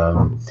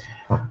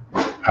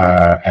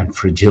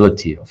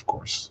fragility, of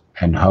course,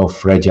 and how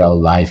fragile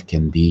life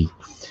can be.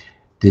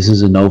 This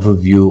is an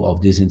overview of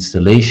this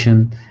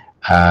installation,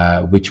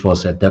 which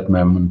was at that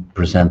moment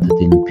presented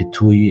in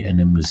Pituj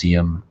in a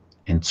museum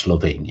in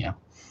Slovenia.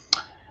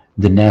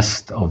 The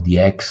nest of the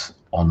eggs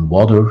on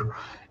water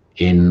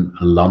in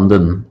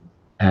London.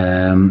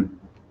 The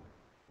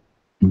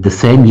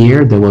same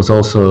year, there was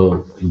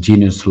also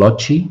Genius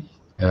Loci,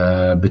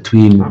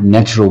 between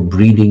natural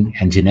breeding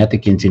and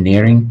genetic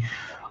engineering,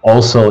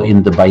 also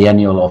in the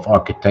biennial of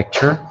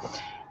architecture.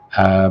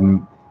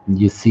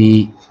 You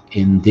see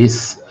in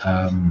this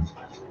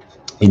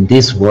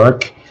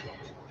work,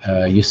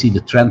 you see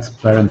the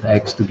transparent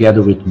eggs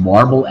together with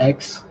marble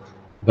eggs,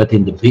 but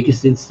in the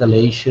biggest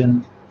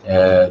installation,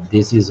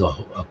 this is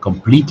a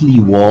completely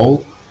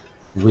wall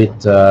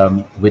with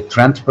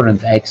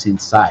transparent eggs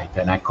inside,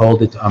 and I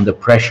called it Under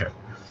Pressure.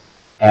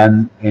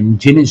 And in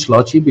Genius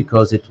Loci,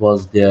 because it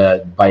was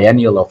the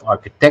biennial of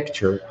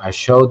architecture, I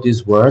showed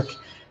this work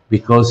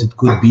because it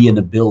could be in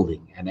a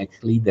building. And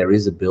actually there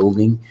is a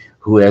building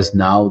who has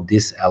now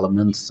these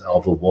elements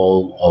of a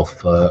wall of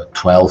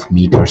 12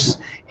 meters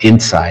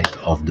inside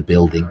of the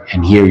building.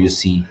 And here you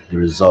see the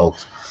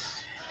result.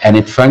 and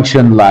it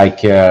functioned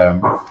like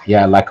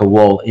like a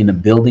wall in a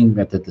building,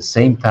 but at the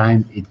same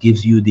time it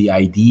gives you the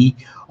idea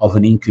of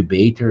an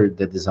incubator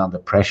that is under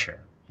pressure,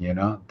 you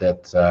know,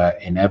 that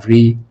in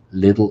every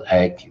little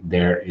egg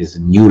there is a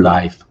new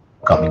life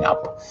coming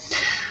up.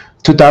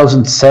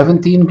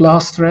 2017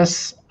 glass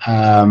dress,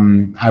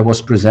 I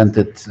was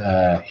presented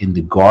in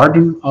the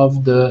garden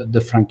of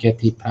the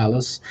Franchetti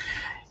Palace.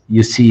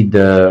 You see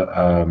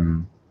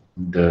the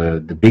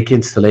big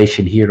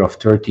installation here of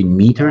 13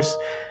 meters,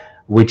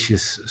 which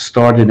is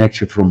started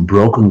actually from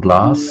broken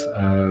glass.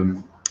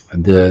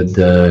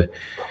 The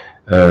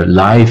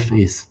life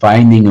is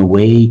finding a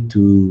way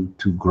to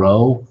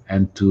grow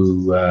and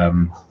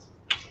to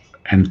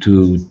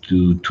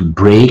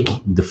break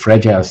the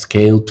fragile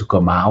scale, to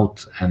come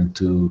out and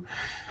to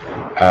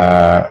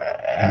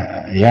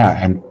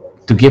and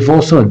to give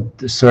also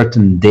a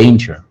certain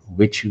danger,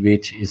 which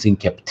is in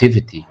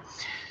captivity.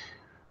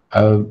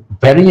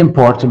 Very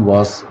important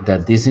was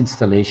that this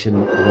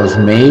installation was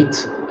made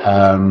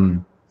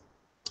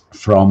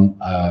from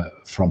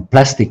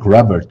plastic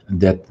rubber,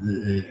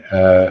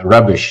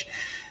 rubbish,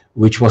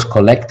 which was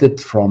collected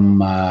from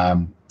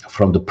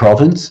the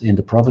province, in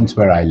the province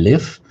where I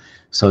live.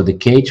 So the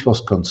cage was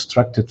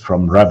constructed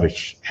from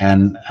rubbish,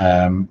 and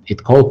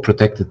it called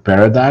Protected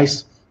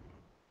Paradise,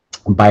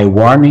 by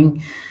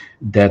warning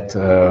that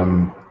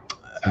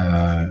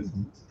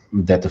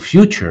that the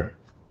future,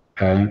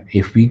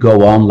 if we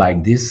go on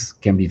like this,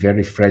 can be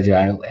very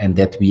fragile, and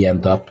that we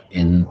end up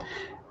in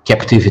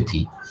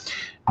captivity.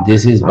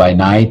 This is by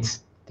night,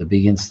 the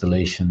big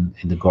installation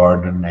in the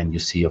garden, and you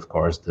see, of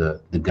course,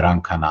 the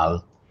Grand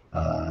Canal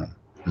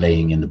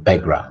laying in the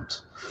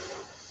background.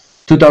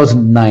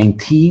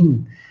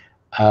 2019,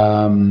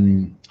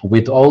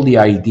 with all the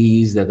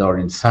ideas that are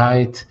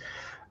inside,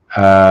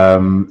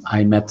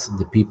 I met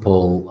the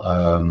people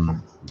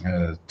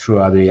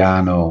through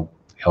Adriano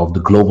of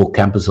the Global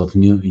Campus of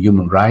New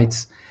Human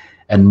Rights,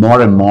 and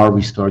more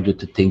we started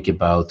to think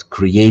about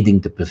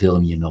creating the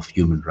Pavilion of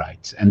Human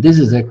Rights. And this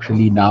is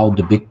actually now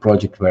the big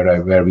project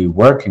where we're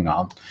working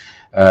on,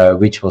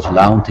 which was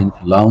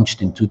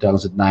launched in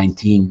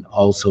 2019,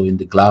 also in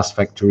the glass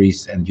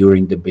factories and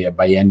during the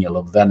Biennial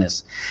of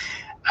Venice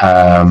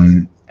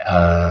of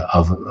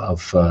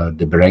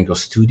the Berengo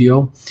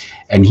studio.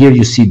 And here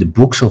you see the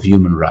books of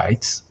human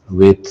rights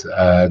with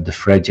the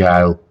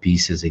fragile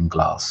pieces in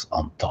glass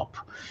on top,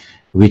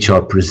 which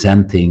are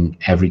presenting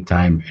every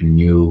time a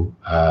new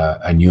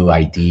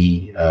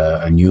idea,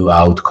 a new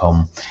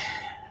outcome.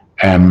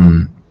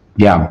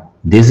 Yeah,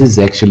 this is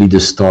actually the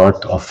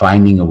start of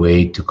finding a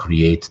way to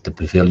create the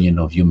Pavilion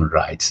of Human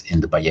Rights in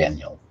the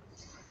biennial.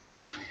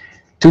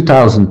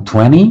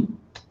 2020,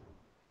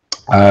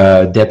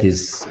 that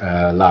is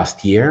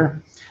last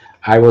year,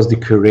 I was the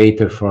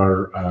curator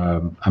for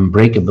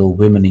Unbreakable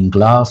Women in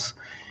Glass,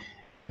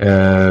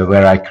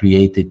 where I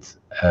created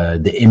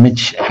the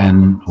image,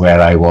 and where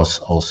I was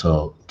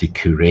also the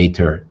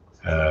curator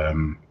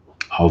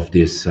of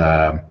this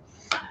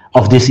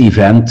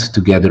event,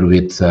 together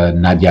with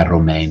Nadia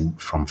Romain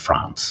from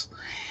France.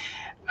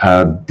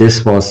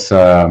 This was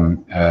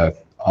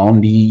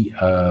only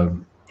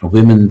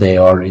women. They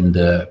are in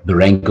the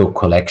Berengo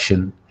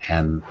collection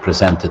and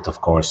presented,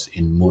 of course,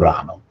 in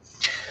Murano.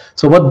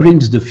 So what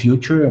brings the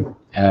future?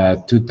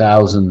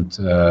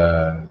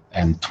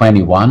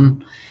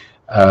 2021.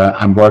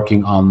 I'm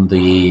working on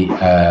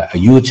a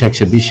huge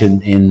exhibition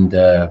in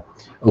the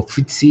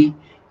Uffizi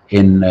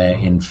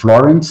in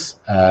Florence,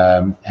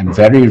 and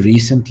very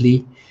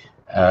recently,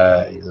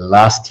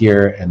 last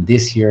year and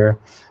this year,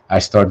 I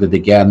started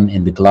again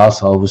in the glass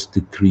house to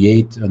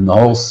create a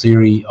whole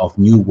series of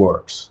new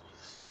works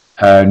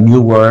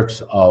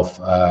of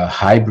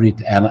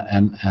hybrid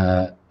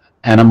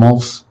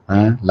animals,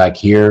 like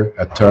here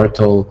a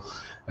turtle,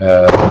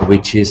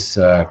 which is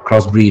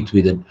crossbreed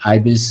with an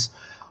ibis,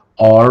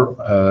 or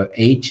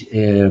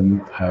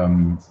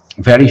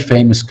very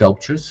famous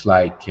sculptures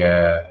like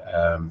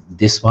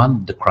this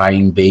one, the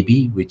crying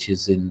baby, which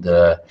is in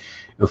the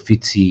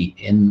Uffizi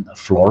in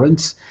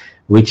Florence,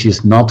 which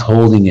is not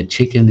holding a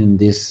chicken in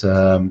this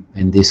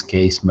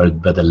case,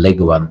 but a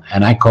leguan,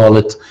 and I call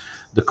it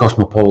the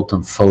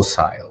cosmopolitan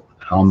fossil,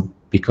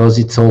 because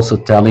it's also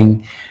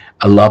telling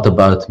a lot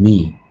about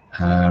me.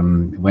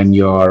 When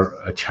you're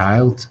a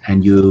child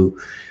and you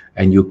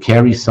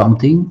carry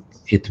something,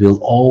 it will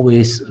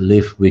always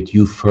live with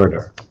you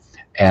further.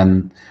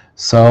 And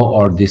so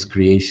are these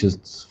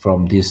creations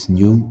from these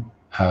new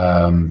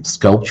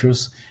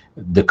sculptures,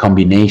 the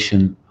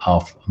combination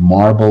of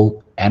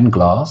marble and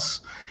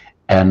glass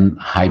and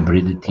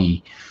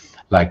hybridity,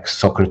 like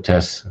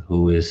Socrates,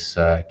 who is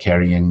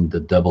carrying the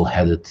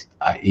double-headed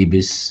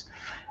ibis,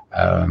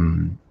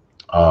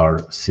 or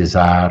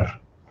César,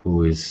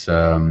 who is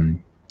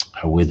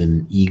with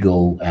an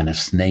eagle and a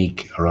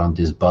snake around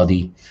his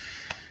body,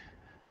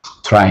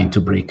 trying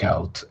to break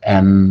out.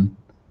 And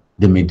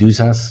the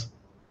Medusas,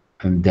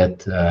 and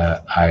that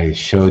I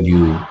showed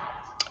you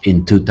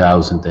in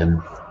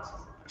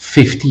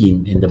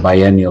 2015 in the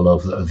Biennial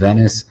of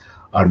Venice,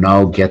 are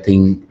now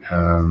getting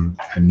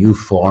a new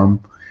form,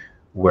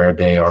 where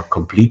they are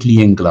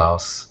completely in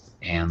glass,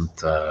 and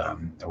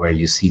where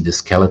you see the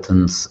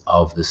skeletons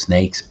of the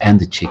snakes and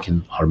the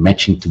chicken are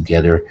matching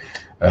together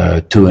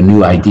to a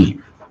new idea.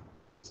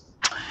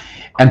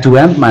 And to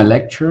end my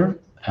lecture,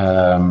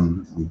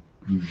 and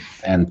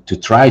to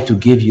try to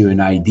give you an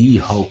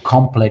idea how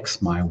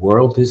complex my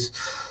world is,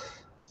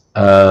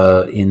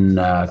 in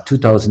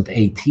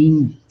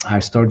 2018 I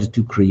started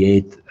to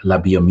create La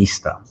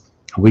Biomista,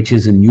 which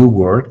is a new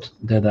word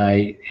that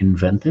I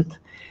invented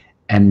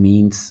and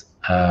means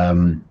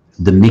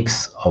the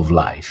mix of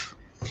life.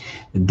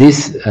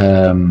 This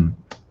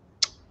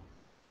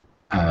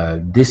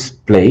this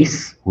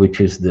place,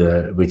 which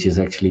is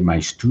actually my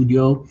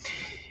studio,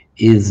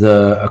 is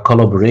a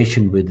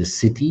collaboration with a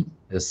city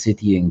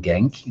in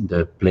Genk,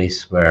 the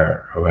place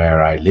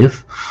where I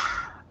live,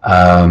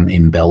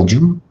 in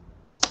Belgium,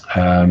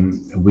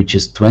 which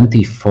is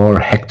 24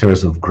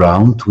 hectares of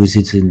ground, which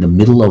is in the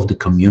middle of the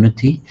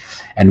community,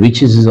 and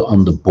which is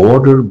on the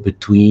border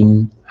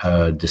between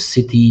the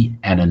city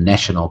and a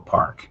national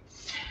park.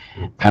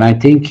 And I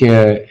think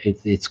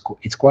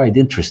it's quite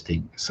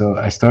interesting. So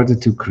I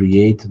started to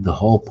create the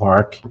whole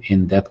park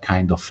in that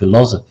kind of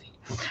philosophy.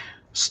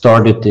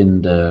 Started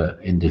in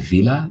the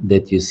villa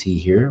that you see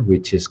here,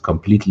 which is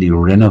completely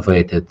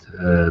renovated,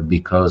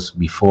 because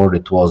before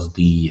it was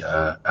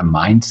a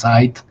mine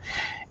site,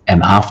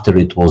 and after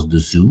it was the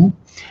zoo.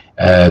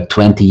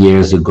 20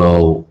 years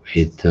ago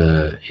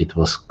it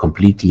was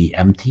completely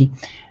empty,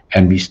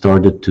 and we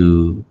started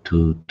to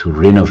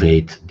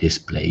renovate this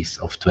place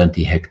of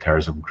 20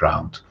 hectares of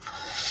ground.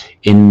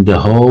 In the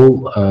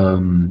whole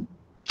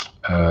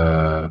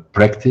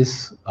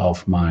practice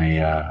of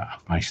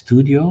my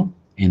studio,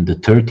 in the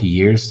 30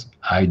 years,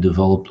 I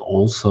developed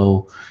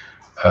also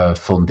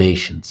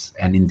foundations.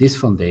 And in these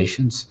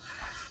foundations,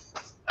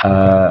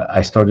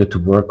 I started to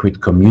work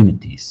with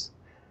communities.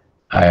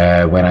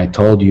 When I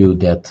told you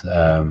that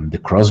the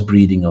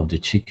crossbreeding of the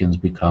chickens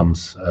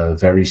becomes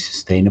very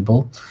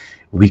sustainable,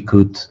 we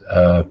could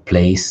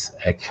place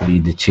actually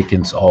the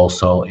chickens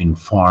also in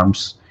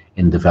farms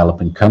in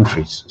developing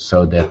countries,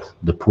 so that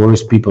the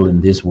poorest people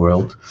in this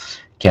world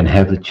can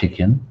have a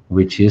chicken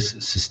which is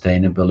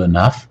sustainable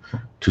enough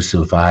to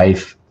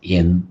survive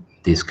in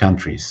these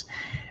countries.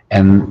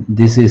 And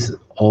this is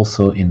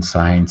also in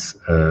science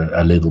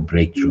a little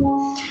breakthrough.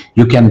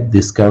 You can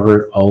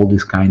discover all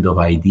these kind of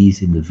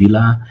ideas in the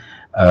villa,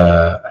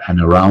 and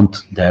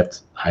around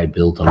that I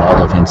built a lot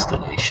of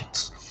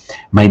installations.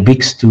 My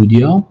big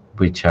studio,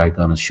 which I'm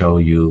gonna show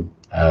you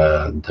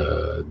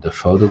the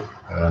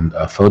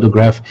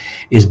photograph,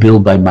 is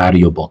built by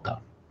Mario Botta.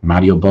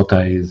 Mario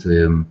Botta is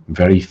a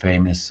very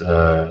famous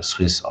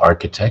Swiss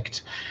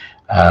architect.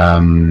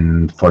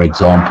 For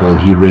example,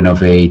 he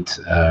renovated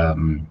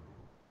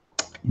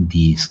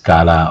the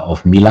Scala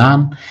of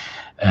Milan,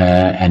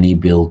 and he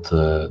built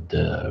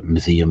the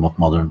Museum of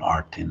Modern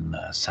Art in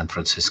San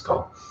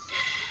Francisco.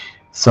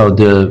 So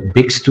the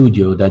big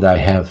studio that I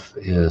have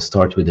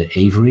starts with the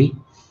aviary,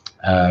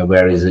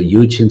 where is a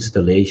huge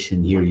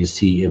installation. Here you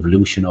see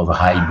evolution of a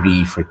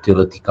hybrid.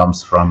 Fertility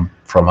comes from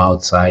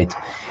outside.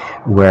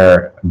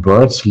 Where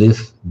birds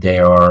live, they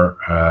are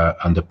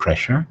under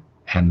pressure,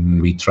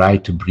 and we try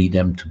to breed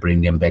them to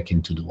bring them back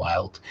into the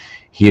wild.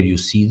 Here you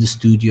see the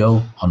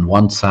studio. On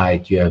one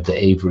side you have the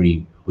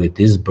aviary with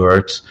these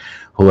birds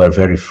who are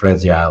very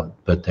fragile,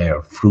 but they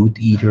are fruit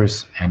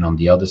eaters, and on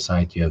the other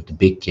side you have the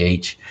big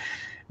cage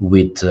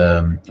with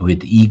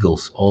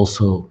eagles,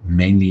 also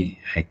mainly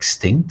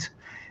extinct,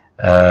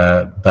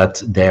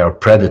 but they are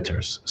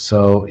predators.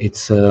 So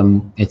it's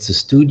a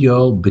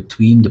studio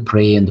between the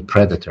prey and the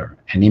predator,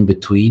 and in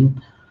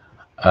between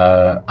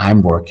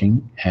I'm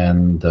working,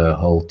 and the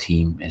whole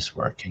team is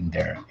working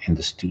there in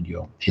the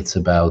studio. It's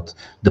about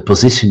the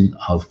position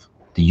of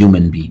the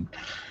human being,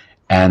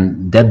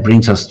 and that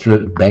brings us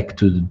back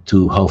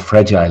to how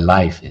fragile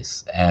life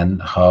is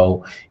and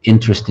how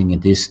interesting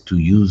it is to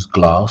use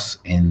glass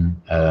in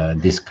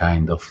this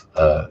kind of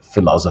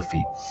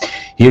philosophy.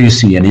 Here you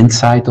see an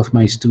inside of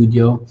my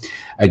studio.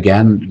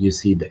 Again, you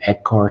see the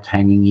egg card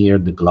hanging here,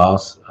 the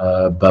glass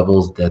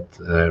bubbles that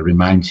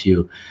reminds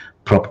you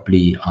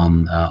probably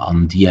on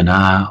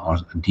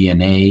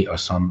DNA or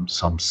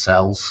some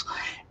cells,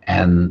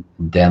 and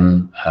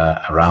then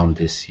around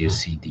this you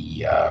see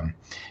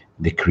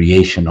the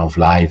creation of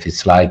life.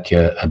 It's like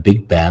a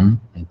big bang.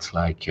 It's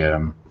like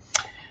an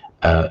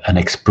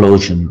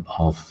explosion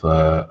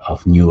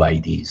of new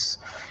ideas.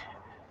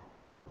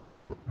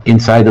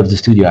 Inside of the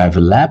studio I have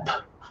a lab.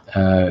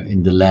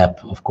 In the lab,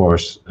 of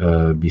course,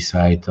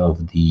 beside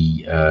of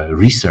the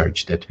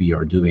research that we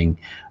are doing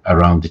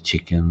around the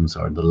chickens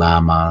or the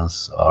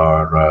llamas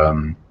or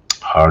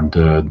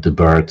the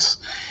birds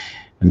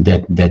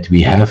that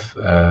we have,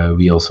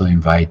 we also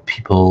invite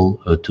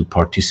people to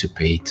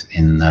participate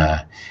in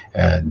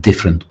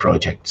different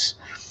projects.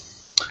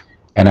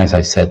 And as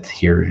I said,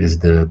 here is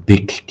the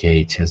big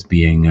cage as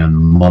being a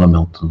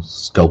monumental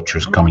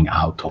sculptures coming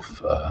out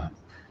of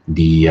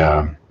the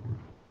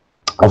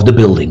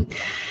building.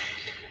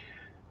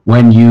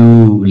 When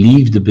you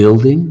leave the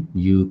building,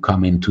 you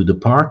come into the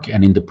park,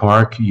 and in the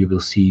park you will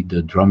see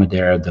the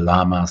dromedary, the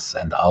llamas,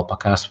 and the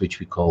alpacas, which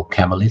we call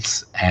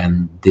camelids,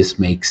 and this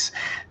makes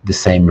the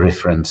same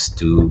reference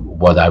to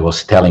what I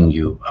was telling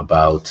you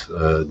about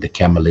the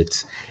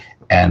camelids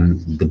and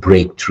the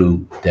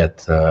breakthrough that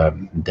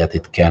that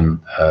it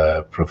can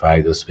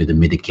provide us with a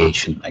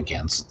mitigation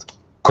against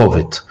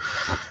COVID.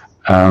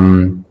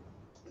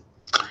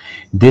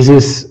 This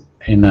is,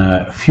 in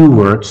a few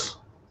words,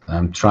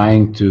 I'm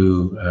trying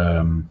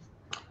to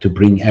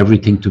bring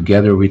everything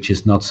together, which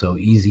is not so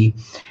easy.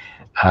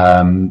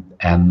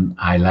 And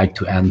I like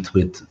to end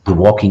with the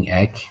walking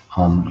egg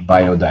on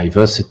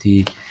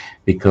biodiversity,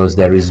 because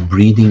there is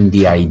breeding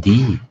the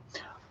idea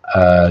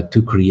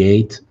to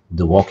create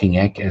the walking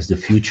egg as the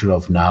future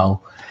of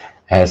now,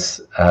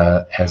 as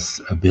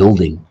a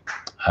building,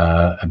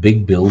 a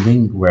big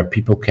building where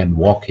people can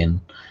walk in.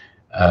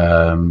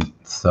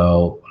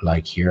 So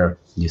like here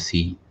you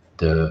see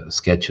the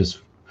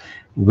sketches,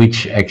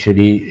 which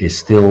actually is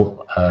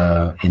still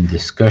in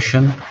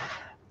discussion.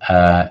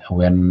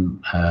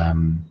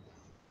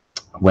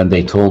 When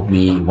they told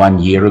me 1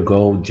 year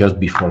ago, just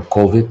before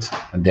COVID,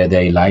 that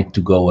they like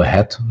to go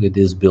ahead with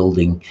this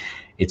building,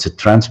 it's a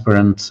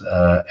transparent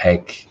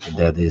egg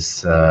that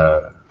is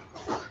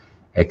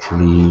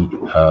actually,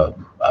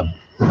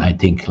 I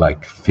think,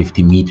 like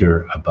 50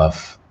 meters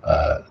above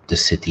the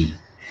city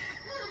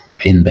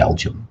in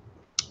Belgium.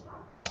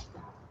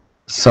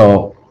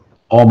 So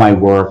all my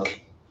work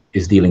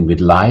is dealing with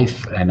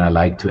life, and I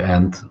like to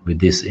end with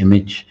this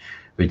image,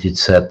 which it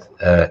said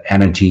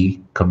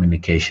energy,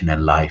 communication,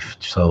 and life.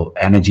 So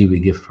energy we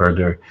give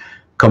further,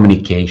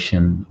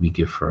 communication we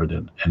give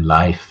further, and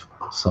life,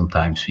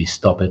 sometimes we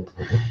stop it,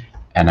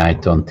 and I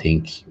don't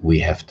think we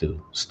have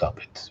to stop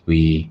it.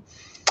 We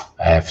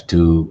have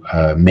to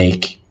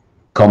make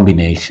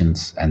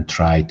combinations and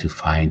try to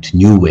find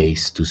new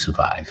ways to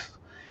survive,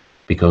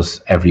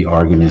 because every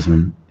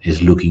organism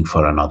is looking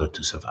for another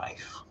to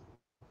survive.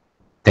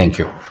 Thank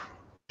you.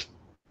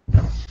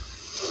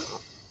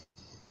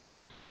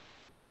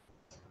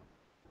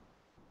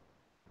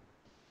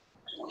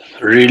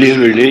 Really,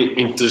 really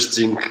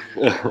interesting.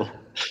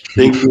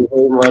 Thank you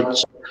very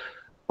much.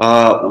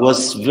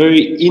 Was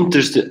very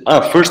interesting.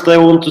 First, I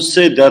want to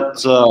say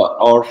that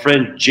our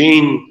friend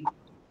Jane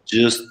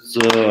just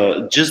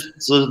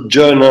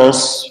joined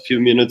us a few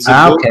minutes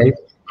ago. Okay.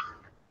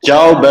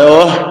 Ciao,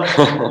 Bella.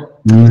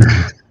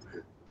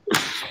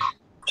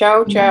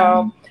 Ciao,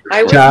 ciao.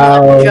 I was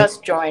not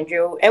just joined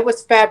you. It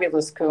was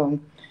fabulous,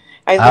 Koen.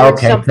 I learned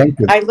something.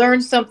 I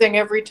learned something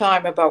every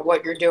time about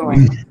what you're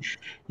doing.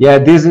 Yeah,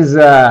 this is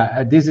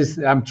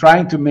I'm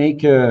trying to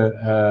make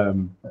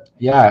an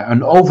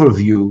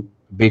overview,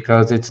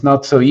 because it's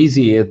not so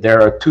easy.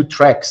 There are 2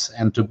 tracks,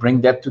 and to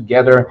bring that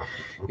together,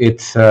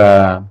 it's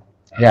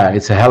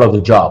it's a hell of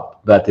a job.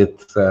 But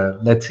it's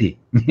let's see.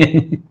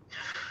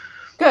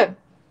 Good,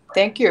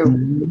 thank you.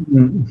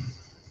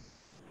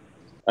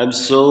 I'm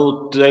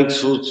so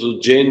thankful to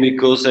Jane,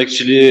 because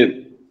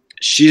actually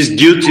she's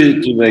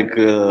duty to make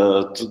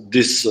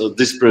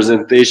this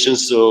presentation.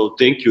 So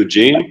thank you,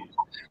 Jane.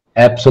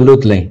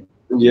 Absolutely.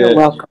 Yeah. You're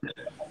welcome.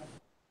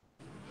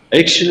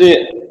 Actually,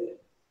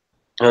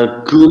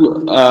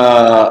 Koen,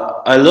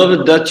 I love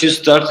it that you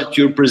started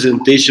your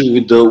presentation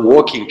with the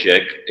walking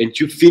egg, and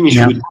you finished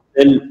with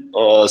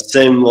the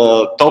same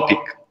topic,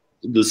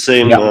 the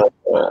same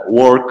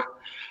work.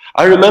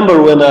 I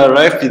remember when I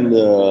arrived in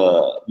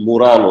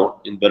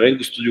Murano, in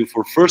Barengo Studio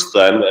for first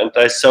time, and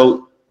I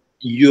saw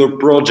your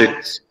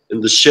project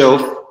in the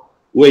shelf,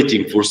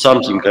 waiting for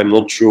something. I'm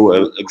not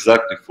sure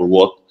exactly for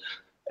what.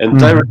 And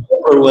I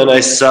remember when I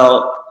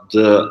saw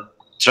the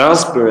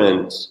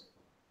transparent,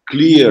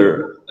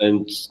 clear,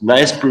 and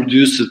nice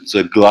produced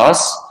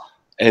glass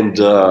and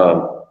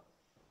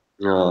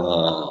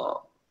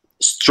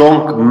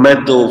strong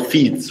metal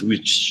feet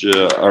which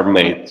are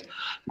made.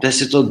 And I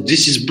said, oh,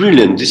 this is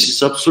brilliant. This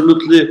is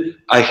absolutely,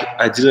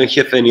 I didn't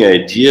have any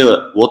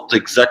idea what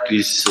exactly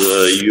is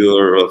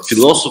your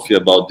philosophy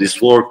about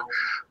this work.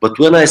 But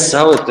when I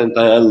saw it, and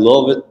I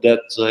love it,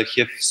 that I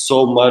have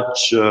so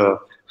much,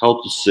 how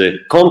to say,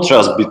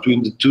 contrast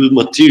between the 2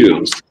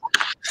 materials.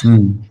 So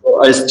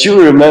I still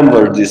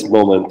remember this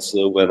moment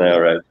when I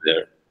arrived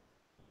there.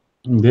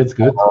 That's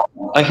good.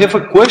 I have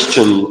a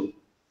question.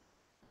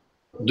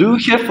 Do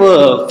you have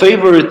a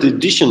favorite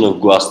edition of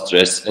Glass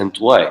Stress, and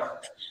why?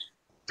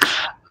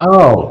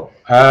 Oh,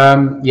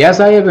 yes,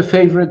 I have a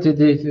favorite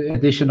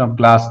edition of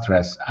Glass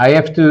Stress. I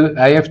have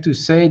to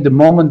say, the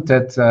moment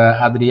that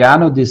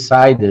Adriano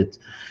decided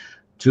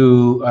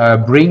to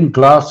bring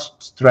Glass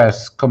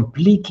Stress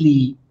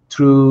completely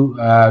through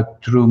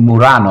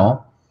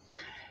Murano,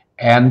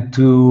 and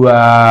to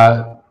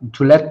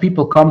let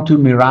people come to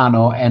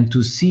Murano and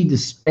to see the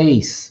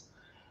space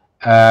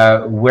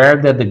where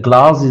the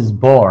glass is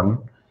born.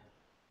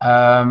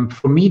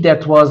 For me,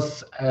 that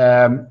was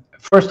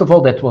first of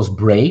all, that was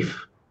brave,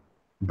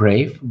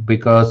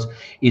 because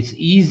it's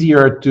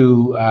easier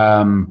to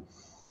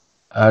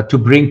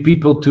bring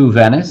people to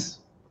Venice.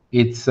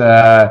 It's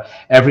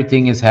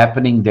everything is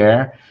happening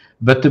there,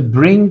 but to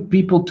bring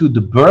people to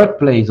the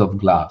birthplace of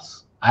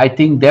glass. I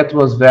think that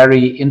was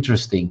very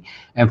interesting.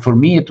 And for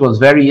me, it was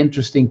very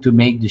interesting to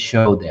make the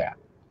show there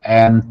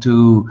and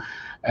to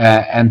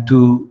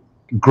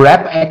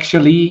grab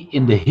actually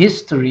in the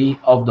history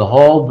of the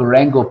whole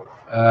Durango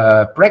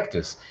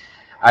practice.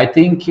 I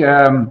think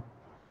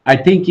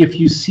if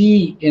you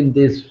see in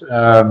this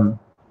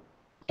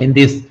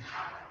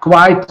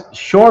quite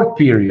short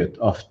period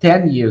of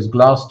 10 years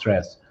glass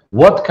stress,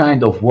 what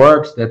kind of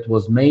works that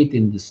was made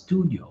in the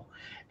studio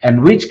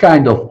and which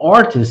kind of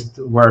artists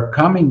were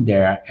coming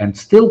there and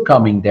still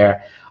coming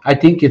there, I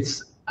think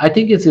it's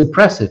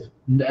impressive.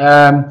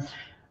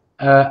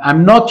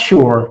 I'm not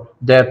sure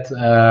that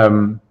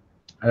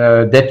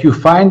that you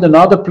find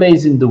another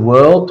place in the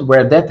world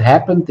where that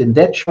happened in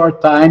that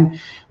short time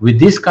with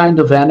this kind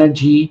of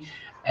energy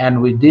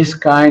and with this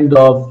kind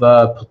of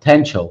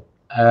potential.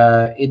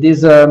 It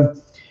is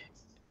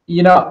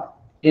you know,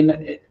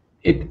 it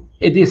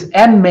is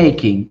and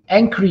making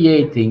and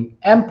creating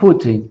and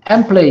putting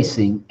and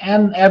placing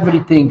and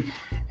everything.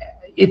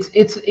 It's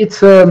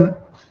an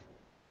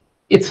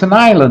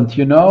island,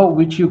 you know,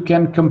 which you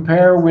can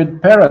compare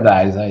with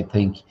paradise. I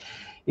think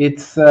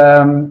it's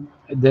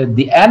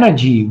the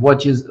energy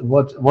what is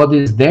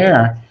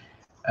there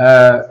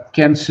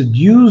can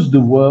seduce the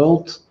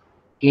world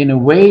in a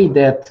way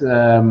that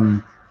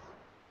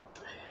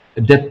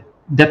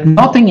that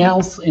nothing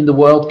else in the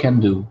world can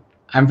do.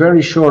 I'm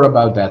very sure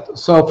about that.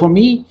 So for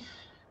me,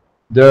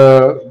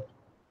 the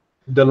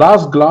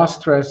last glass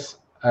stress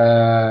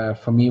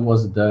for me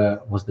was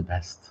the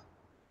best.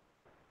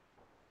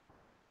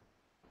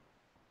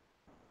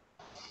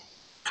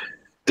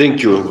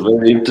 Thank you.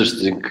 Very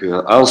interesting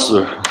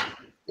answer.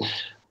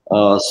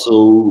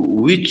 So,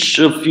 which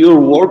of your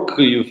work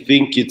you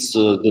think it's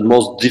the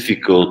most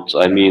difficult?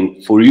 I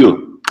mean, for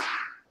you,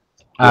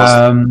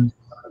 the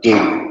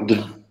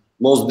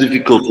most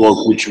difficult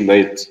work which you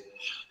made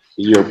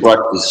in your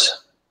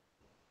practice.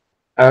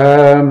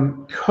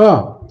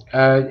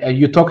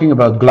 You're talking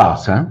about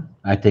glass, huh?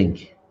 I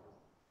think.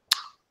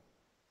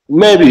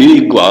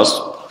 Maybe glass.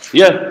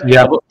 Yeah.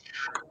 Yeah.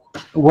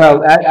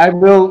 Well, I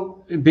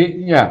will be,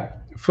 yeah.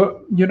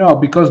 For, you know,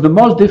 because the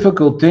most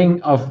difficult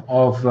thing of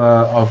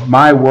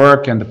my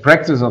work and the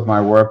practice of my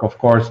work, of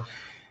course,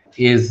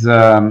 is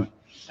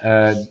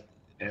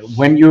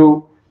when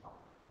you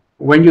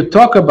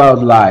talk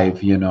about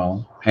life, you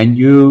know, and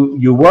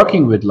you're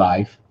working with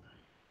life,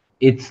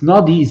 it's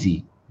not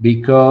easy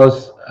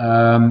because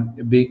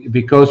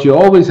you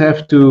always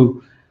have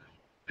to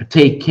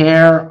take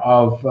care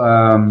of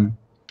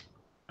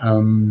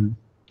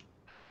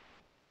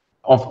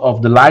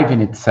the life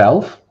in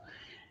itself.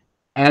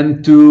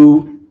 And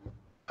to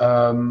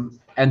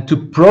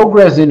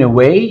progress in a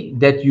way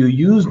that you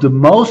use the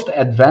most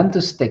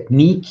advanced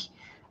technique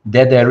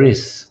that there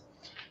is.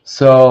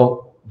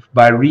 So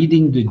by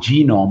reading the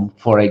genome,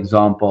 for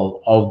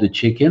example, of the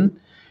chicken,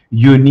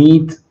 you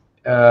need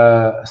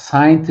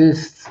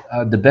scientists,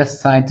 the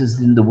best scientists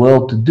in the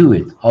world to do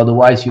it.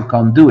 Otherwise, you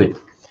can't do it.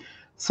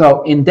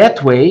 So in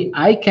that way,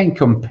 I can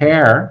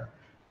compare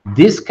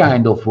this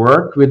kind of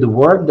work with the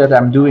work that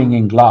I'm doing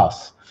in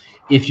glass.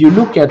 If you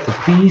look at the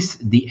piece,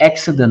 The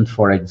Accident,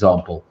 for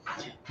example,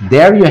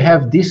 there you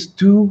have these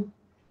two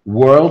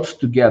worlds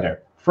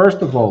together.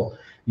 First of all,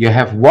 you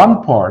have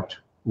one part,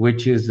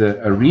 which is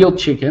a real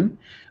chicken,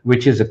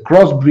 which is a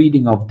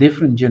crossbreeding of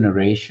different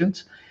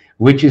generations,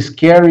 which is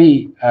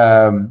carry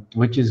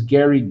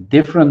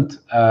different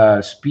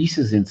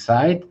species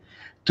inside,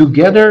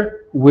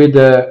 together with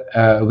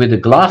a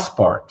glass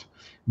part.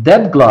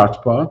 That glass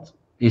part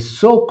is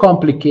so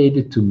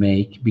complicated to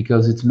make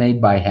because it's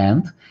made by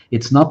hand.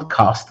 It's not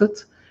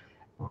casted.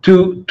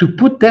 To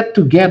put that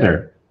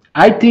together,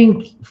 I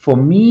think for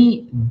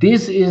me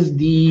this is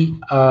the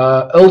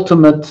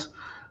ultimate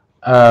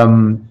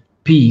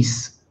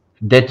piece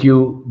that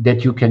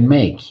you can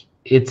make.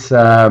 It's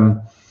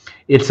a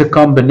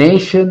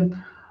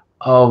combination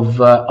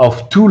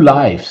of two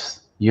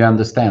lives. You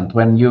understand?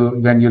 When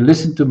you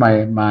listen to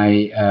my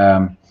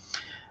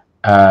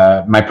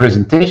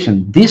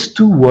presentation, these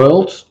two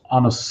worlds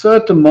on a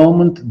certain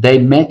moment they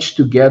match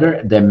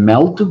together, they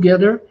meld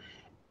together.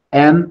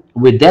 And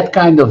with that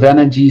kind of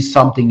energy,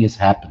 something is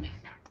happening.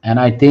 And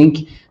I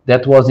think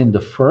that was in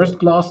the first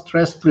glass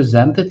stress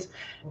presented.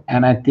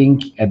 And I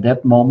think at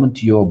that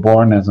moment, you're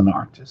born as an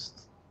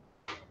artist.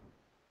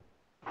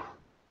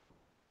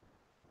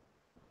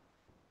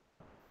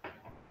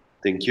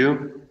 Thank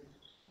you.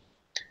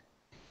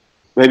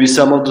 Maybe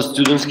some of the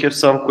students have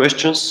some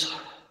questions.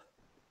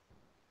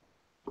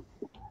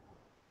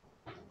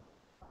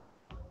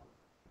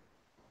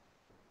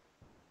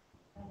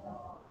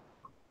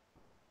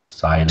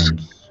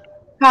 Silence.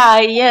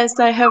 Hi, yes,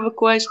 I have a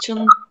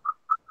question.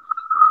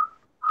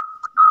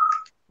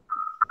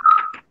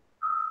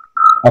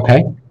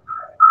 Okay.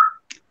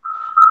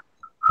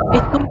 It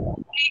was very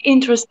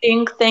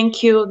interesting.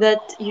 Thank you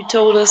that you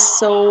told us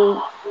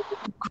so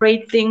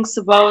great things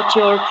about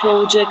your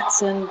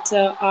projects and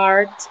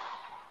art.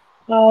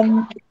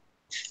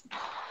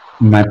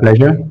 My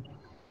pleasure.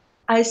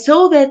 I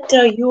saw that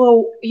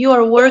you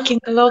are working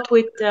a lot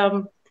with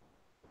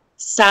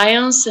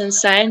science and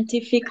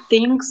scientific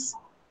things.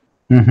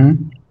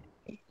 Mm-hmm.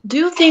 Do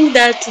you think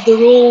that the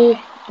role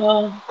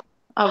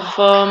of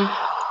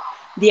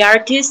the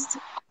artist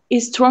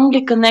is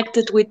strongly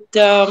connected with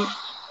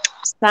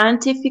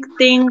scientific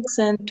things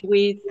and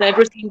with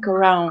everything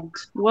around?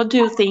 What do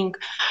you think?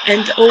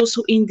 And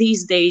also in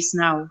these days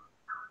now,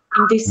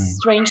 in this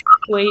strange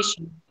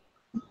situation.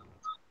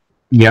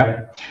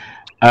 Yeah,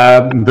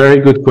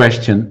 very good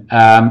question.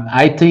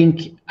 I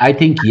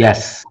think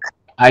yes.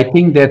 I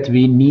think that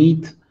we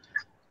need,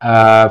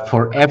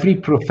 for every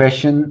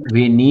profession,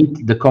 we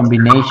need the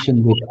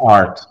combination with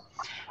art.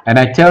 And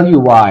I tell you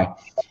why.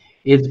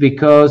 It's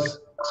because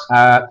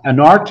an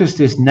artist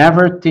is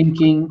never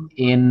thinking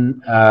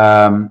in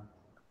how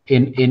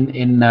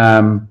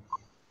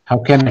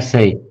can I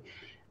say,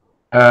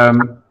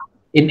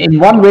 in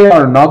one way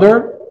or another,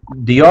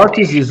 the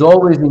artist is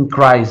always in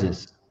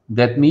crisis.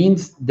 That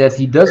means that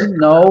he doesn't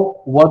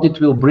know what it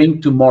will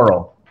bring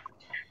tomorrow.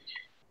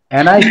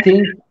 And I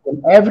think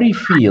in every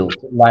field,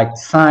 like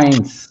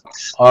science,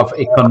 of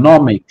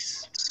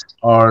economics,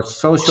 or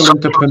social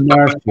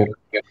entrepreneurship,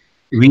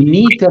 we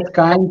need that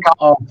kind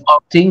of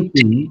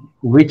thinking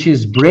which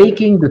is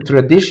breaking the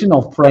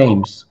traditional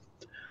frames.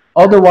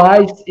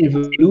 Otherwise,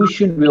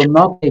 evolution will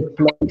not take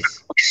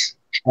place.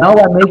 Now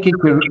I'm making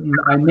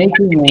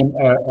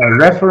a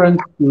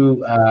reference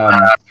to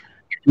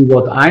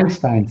what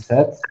Einstein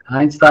said.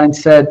 Einstein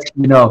said,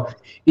 you know,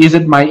 is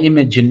it my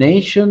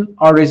imagination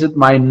or is it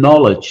my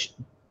knowledge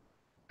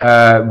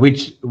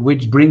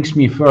which brings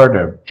me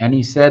further? And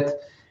he said,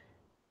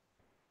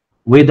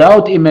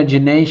 without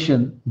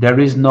imagination, there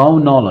is no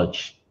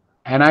knowledge.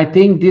 And I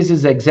think this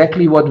is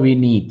exactly what we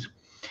need.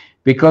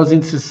 Because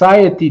in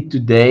society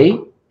today,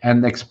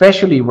 and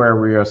especially where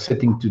we are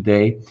sitting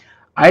today,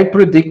 I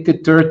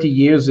predicted 30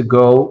 years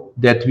ago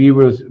that we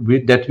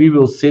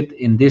will sit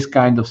in this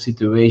kind of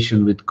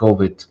situation with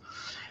COVID.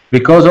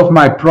 Because of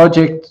my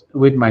project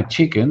with my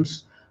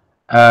chickens,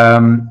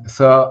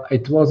 so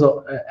it was,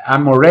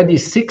 I'm already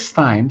 6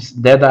 times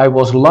that I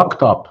was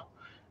locked up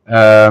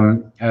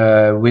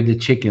with the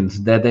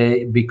chickens, that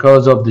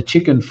because of the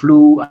chicken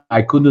flu,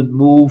 I couldn't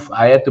move.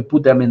 I had to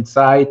put them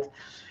inside.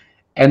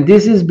 And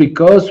this is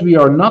because we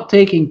are not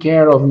taking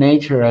care of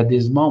nature at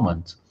this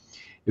moment.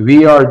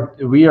 We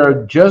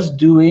are just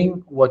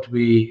doing what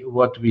we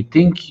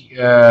think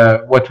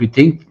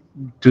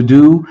to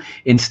do,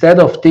 instead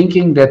of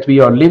thinking that we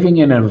are living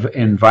in an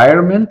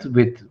environment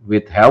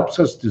which helps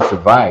us to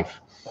survive.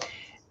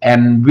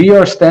 And we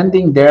are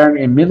standing there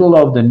in the middle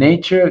of the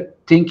nature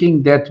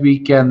thinking that we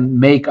can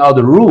make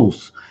other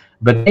rules,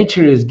 but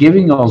nature is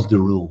giving us the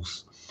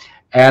rules.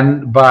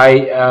 And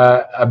by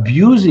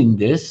abusing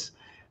this,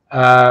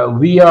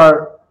 we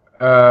are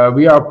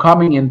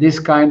coming in this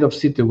kind of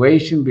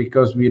situation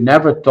because we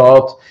never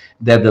thought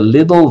that a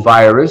little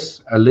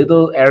virus, a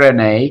little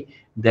RNA,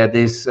 that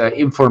is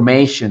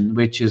information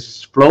which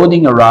is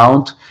floating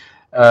around,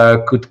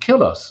 could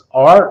kill us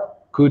or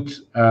could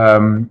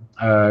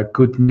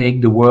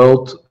make the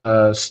world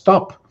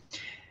stop.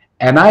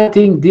 And I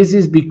think this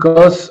is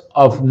because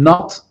of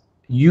not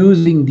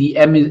using the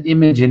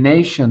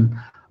imagination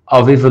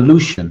of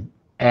evolution.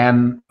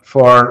 And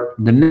for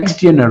the next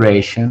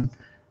generation,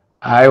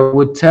 I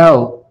would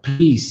tell,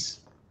 please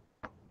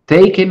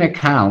take in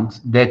account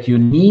that you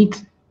need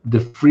the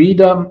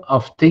freedom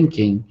of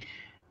thinking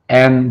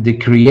and the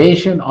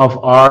creation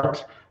of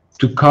art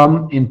to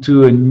come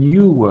into a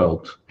new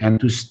world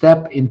and to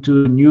step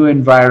into a new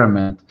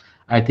environment.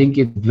 I think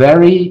it's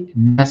very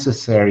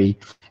necessary,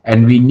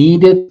 and we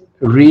need it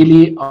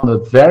really on the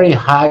very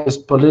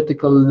highest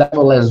political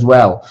level as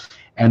well.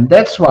 And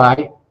that's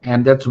why,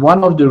 and that's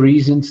one of the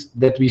reasons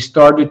that we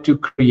started to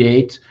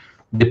create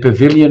the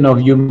Pavilion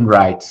of Human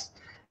Rights.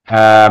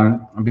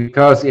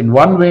 Because in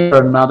one way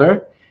or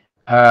another,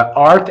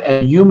 art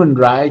and human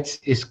rights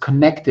is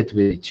connected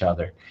with each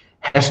other,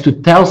 has to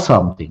tell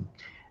something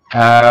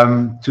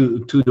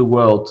to the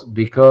world,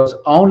 because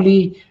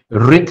only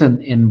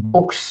written in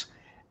books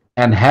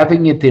and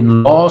having it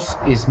in laws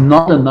is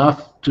not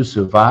enough to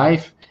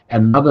survive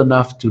and not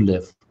enough to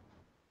live.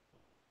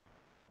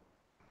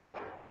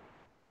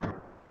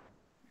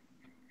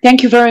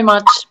 Thank you very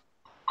much.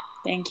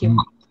 Thank you.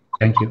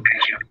 Thank you.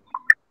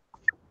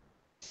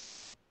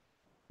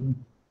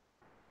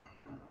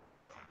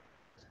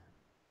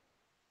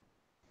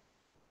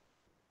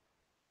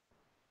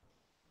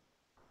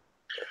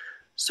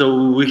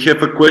 So we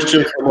have a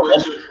question from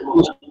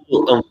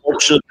who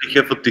unfortunately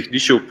have a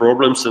technical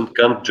problems and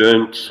can't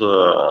join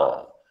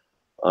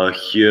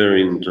here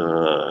in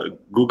the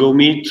Google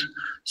Meet.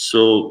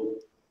 So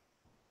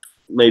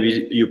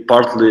maybe you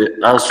partly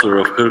answer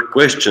of her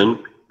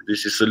question.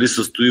 This is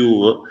Elisa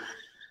Stuyulova.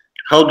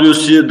 How do you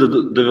see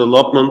the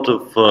development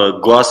of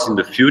glass in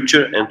the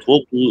future, and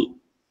what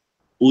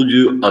would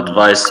you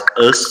advise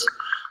us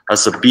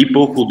as a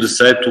people who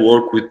decide to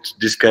work with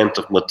this kind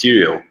of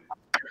material?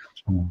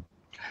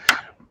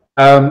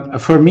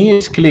 For me,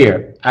 it's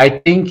clear. I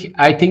think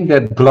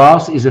that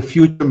glass is a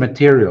future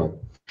material.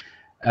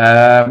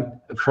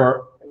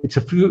 it's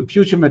a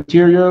future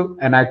material,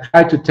 and I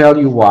try to tell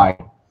you why.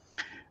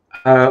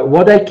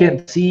 What I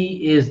can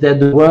see is that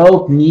the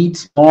world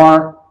needs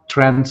more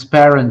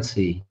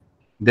transparency.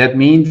 That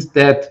means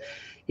that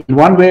in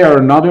one way or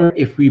another,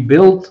 if we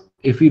build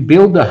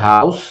a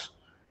house,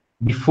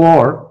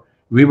 before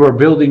we were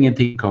building it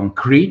in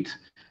concrete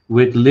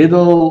with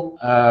little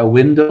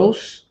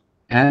windows,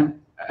 and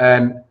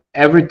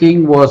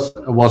everything was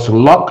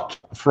locked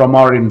from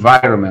our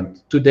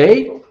environment.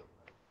 Today,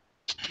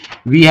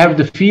 we have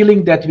the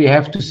feeling that we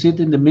have to sit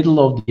in the middle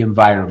of the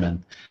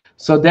environment.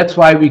 So that's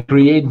why we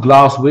create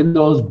glass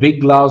windows, big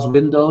glass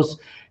windows,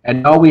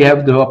 and now we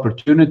have the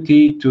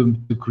opportunity to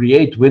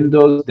create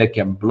windows that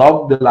can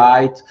block the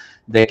light,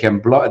 they can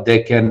block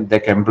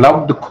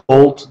the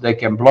cold, they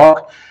can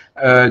block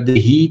the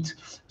heat.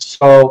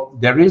 So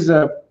there is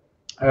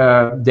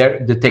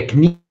the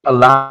technique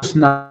allows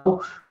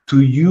now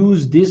to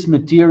use this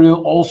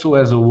material also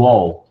as a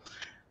wall.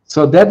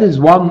 So that is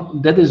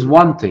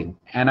one thing,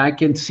 and I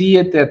can see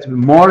it that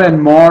more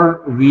and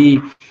more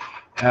we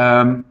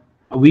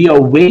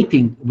are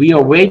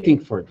waiting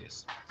for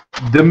this.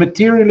 The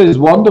material is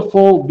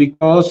wonderful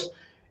because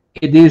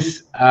it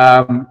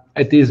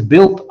is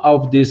built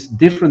of these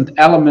different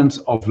elements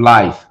of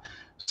life.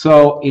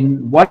 So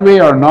in one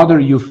way or another,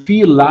 you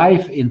feel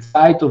life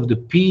inside of the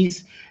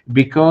piece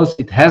because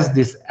it has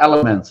these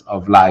elements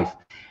of life.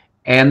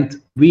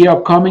 And we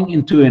are coming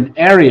into an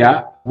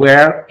area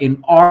where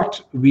in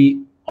art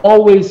we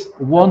always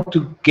want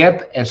to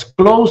get as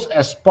close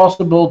as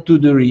possible to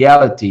the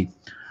reality.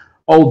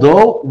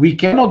 Although we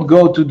cannot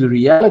go to the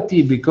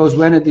reality, because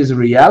when it is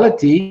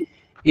reality,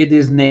 it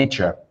is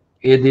nature.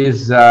 It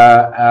is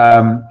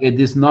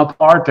not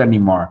art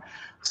anymore.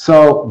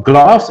 So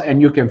glass,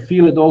 and you can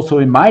feel it also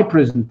in my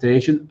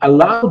presentation,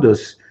 allowed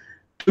us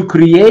to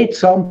create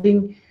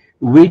something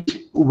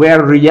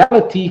where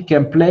reality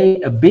can play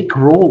a big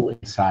role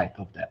inside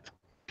of that.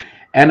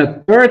 And a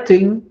third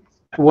thing,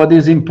 what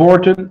is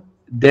important,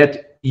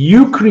 that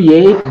you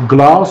create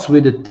glass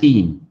with a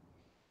team.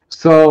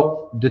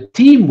 So the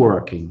team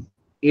working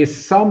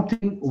is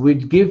something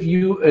which gives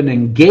you an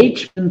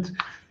engagement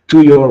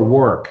to your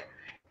work.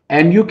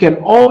 And you can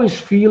always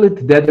feel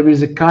it, that there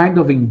is a kind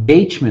of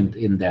engagement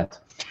in that.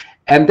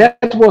 And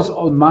that was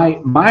on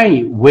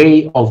my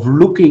way of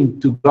looking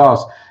to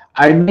glass.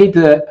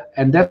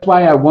 And that's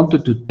why I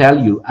wanted to tell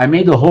you, I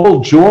made a whole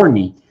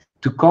journey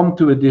to come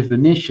to a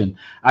definition.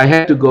 I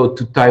had to go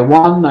to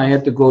Taiwan, I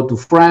had to go to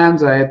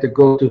France, I had to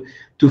go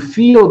to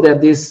feel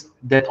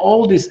that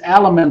all these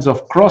elements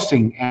of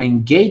crossing and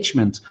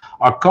engagement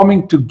are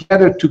coming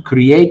together to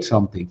create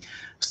something.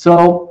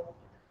 So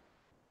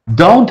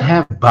don't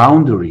have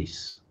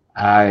boundaries.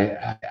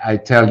 I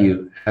tell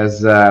you,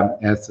 as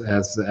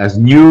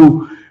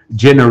new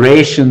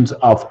generations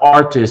of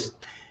artists,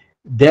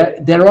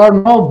 there are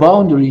no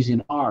boundaries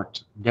in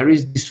art. There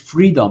is this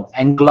freedom,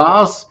 and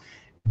glass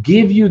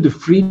give you the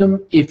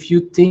freedom if you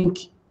think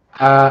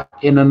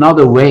in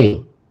another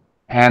way.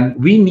 And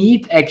we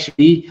need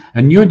actually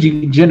a new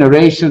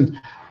generation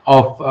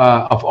of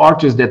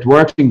artists that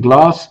work in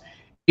glass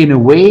in a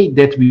way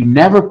that we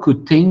never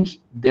could think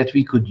that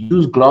we could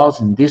use glass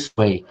in this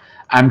way.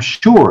 I'm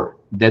sure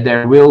that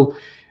there will,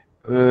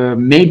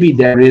 maybe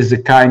there is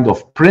a kind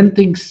of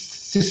printing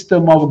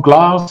system of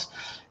glass.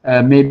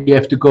 Maybe you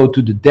have to go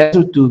to the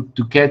desert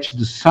to catch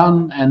the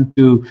sun and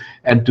to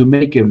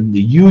make a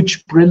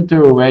huge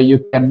printer where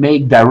you can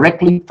make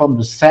directly from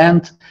the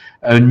sand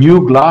a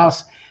new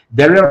glass.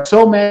 There are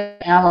so many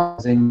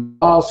elements in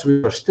glass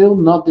which are still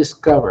not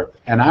discovered,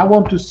 and I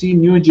want to see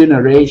new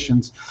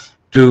generations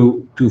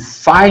to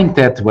find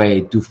that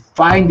way, to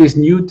find this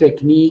new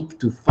technique,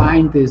 to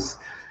find this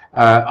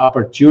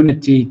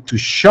opportunity to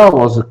show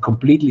us a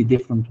completely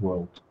different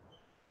world.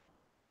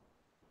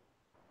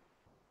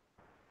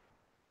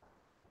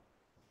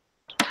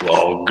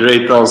 Wow,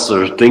 great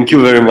answer. Thank you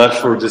very much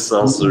for this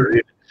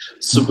answer.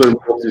 Super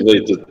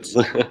motivated.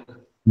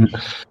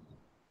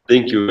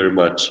 Thank you very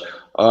much.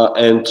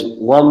 And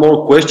one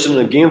more question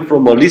again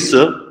from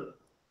Alisa.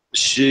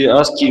 She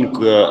asking,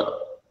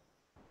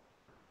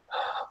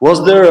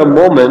 was there a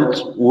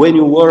moment when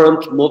you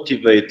weren't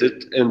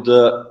motivated and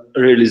the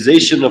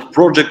realization of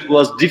project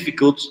was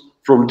difficult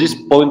from this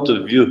point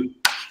of view?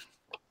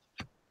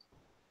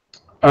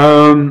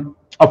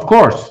 Of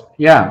course,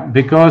 yeah,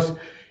 because,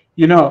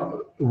 you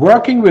know,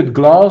 working with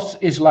glass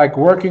is like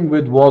working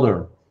with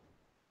water.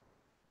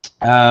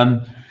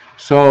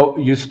 So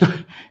you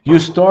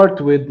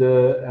start with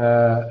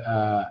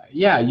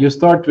you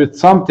start with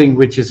something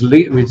which is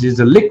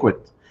a liquid,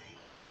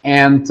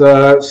 and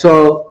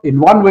so in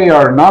one way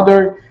or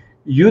another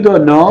you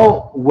don't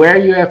know where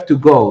you have to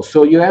go.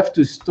 So you have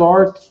to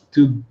start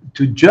to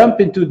jump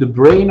into the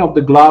brain of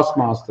the glass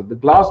master. The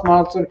glass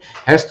master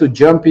has to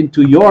jump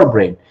into your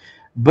brain.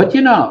 But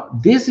you know,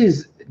 this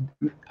is,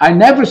 I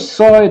never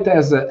saw it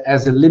as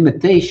a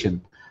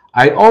limitation.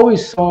 I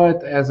always saw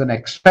it as an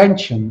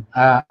expansion,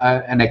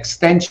 an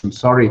extension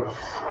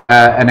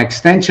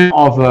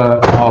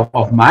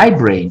of my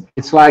brain.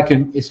 It's like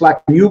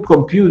a new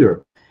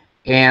computer,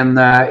 and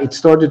it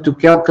started to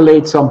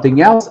calculate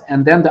something else,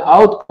 and then the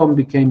outcome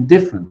became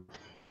different.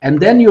 And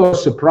then you are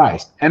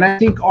surprised. And I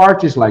think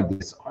art is like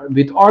this.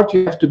 With art,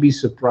 you have to be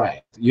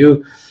surprised.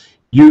 You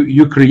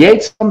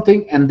create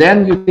something, and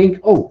then you think,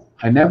 oh,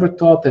 I never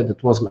thought that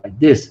it was like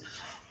this.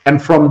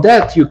 And from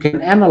that, you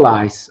can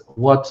analyze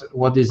what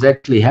is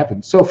actually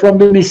happened. So from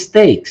the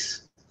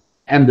mistakes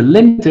and the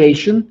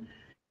limitation,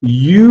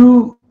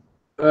 you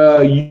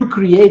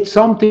create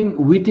something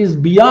which is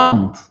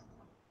beyond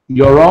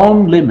your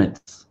own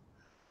limits.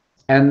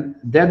 And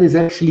that is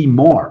actually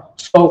more.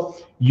 So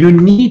you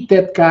need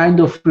that kind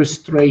of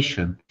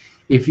frustration.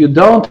 If you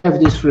don't have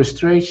this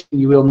frustration,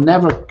 you will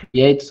never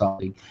create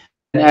something.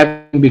 And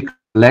everything becomes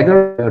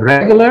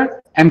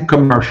regular and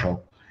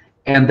commercial.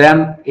 And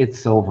then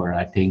it's over,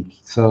 I think.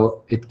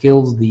 So it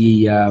kills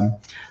the...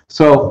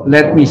 so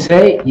let me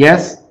say,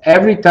 yes,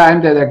 every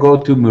time that I go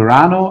to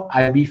Murano,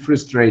 I be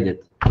frustrated.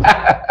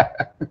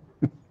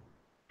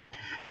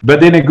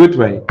 But in a good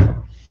way.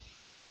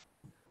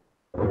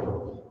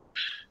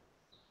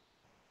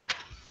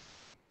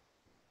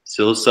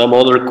 So some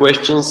other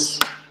questions?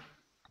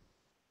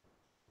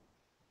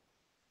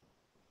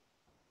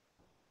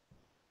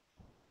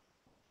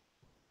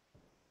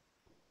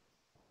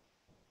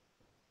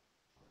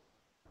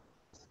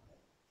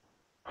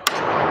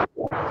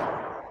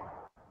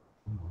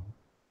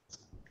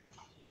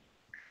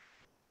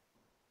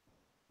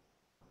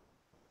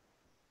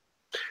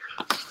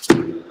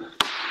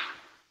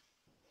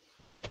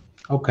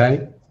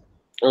 Okay.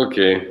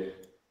 Okay.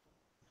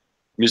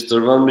 Mr.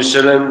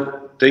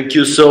 Vanmechelen, thank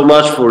you so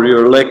much for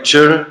your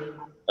lecture.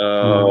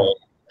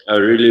 I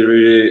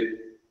really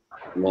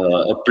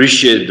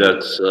appreciate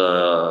that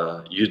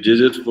you did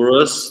it for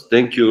us.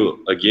 Thank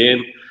you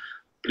again.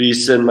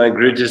 Please send my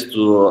greetings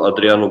to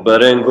Adriano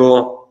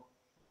Berengo.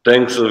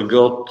 Thanks of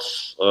God.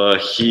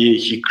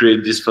 He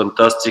created this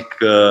fantastic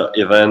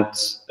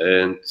event,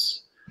 and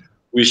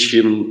wish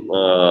him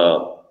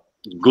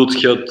good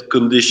health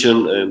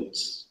condition and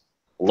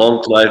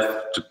long life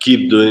to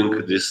keep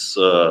doing this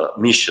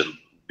mission,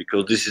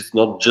 because this is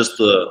not just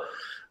a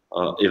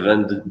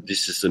event,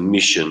 this is a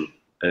mission.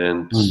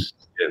 And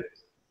yeah,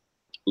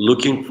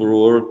 looking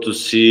forward to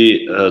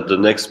see the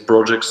next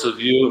projects of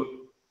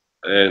you,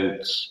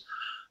 and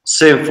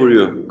same for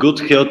you, good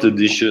health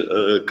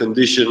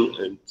condition,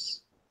 and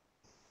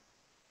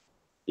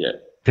yeah,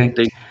 thank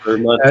you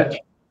very much.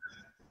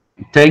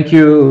 Thank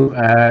you.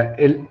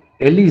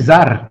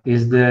 Elizar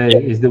is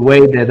the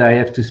way that I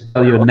have to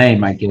spell your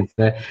name, I guess.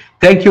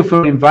 Thank you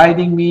for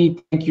inviting me.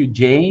 Thank you,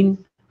 Jane,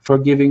 for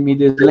giving me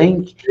this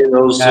link.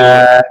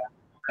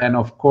 And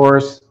of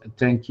course,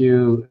 thank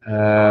you,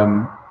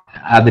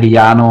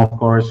 Adriano, of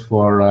course,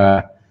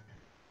 for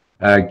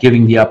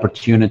giving the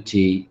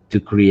opportunity to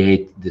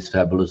create these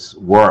fabulous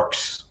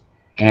works.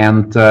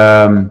 And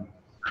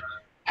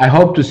I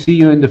hope to see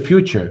you in the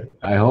future.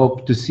 I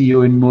hope to see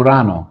you in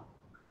Murano.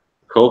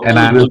 And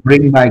I will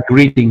bring my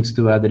greetings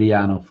to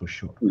Adriano for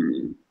sure.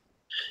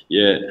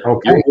 Yeah.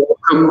 Okay. You're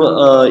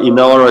welcome in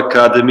our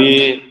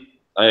academy.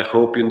 I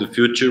hope in the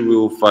future we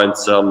will find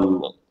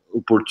some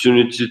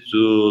opportunity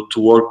to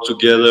work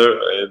together,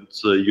 and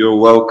you're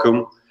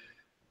welcome.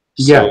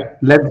 So, yeah,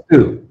 let's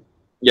do.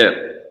 Yeah.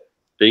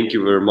 Thank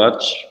you very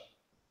much.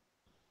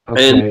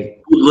 Okay. And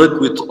good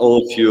luck with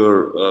all of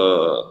your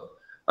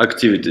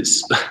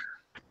activities.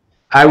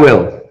 I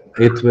will.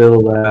 It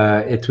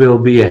will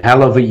be a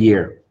hell of a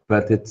year.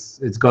 But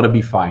it's going to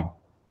be fine.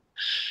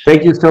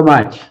 Thank you so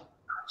much.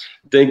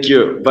 Thank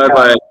you.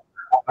 Bye-bye.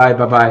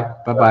 Bye-bye.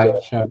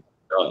 Bye-bye. Ciao.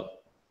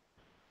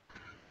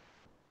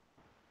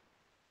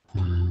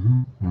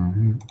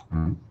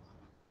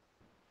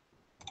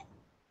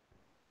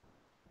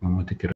 Bye.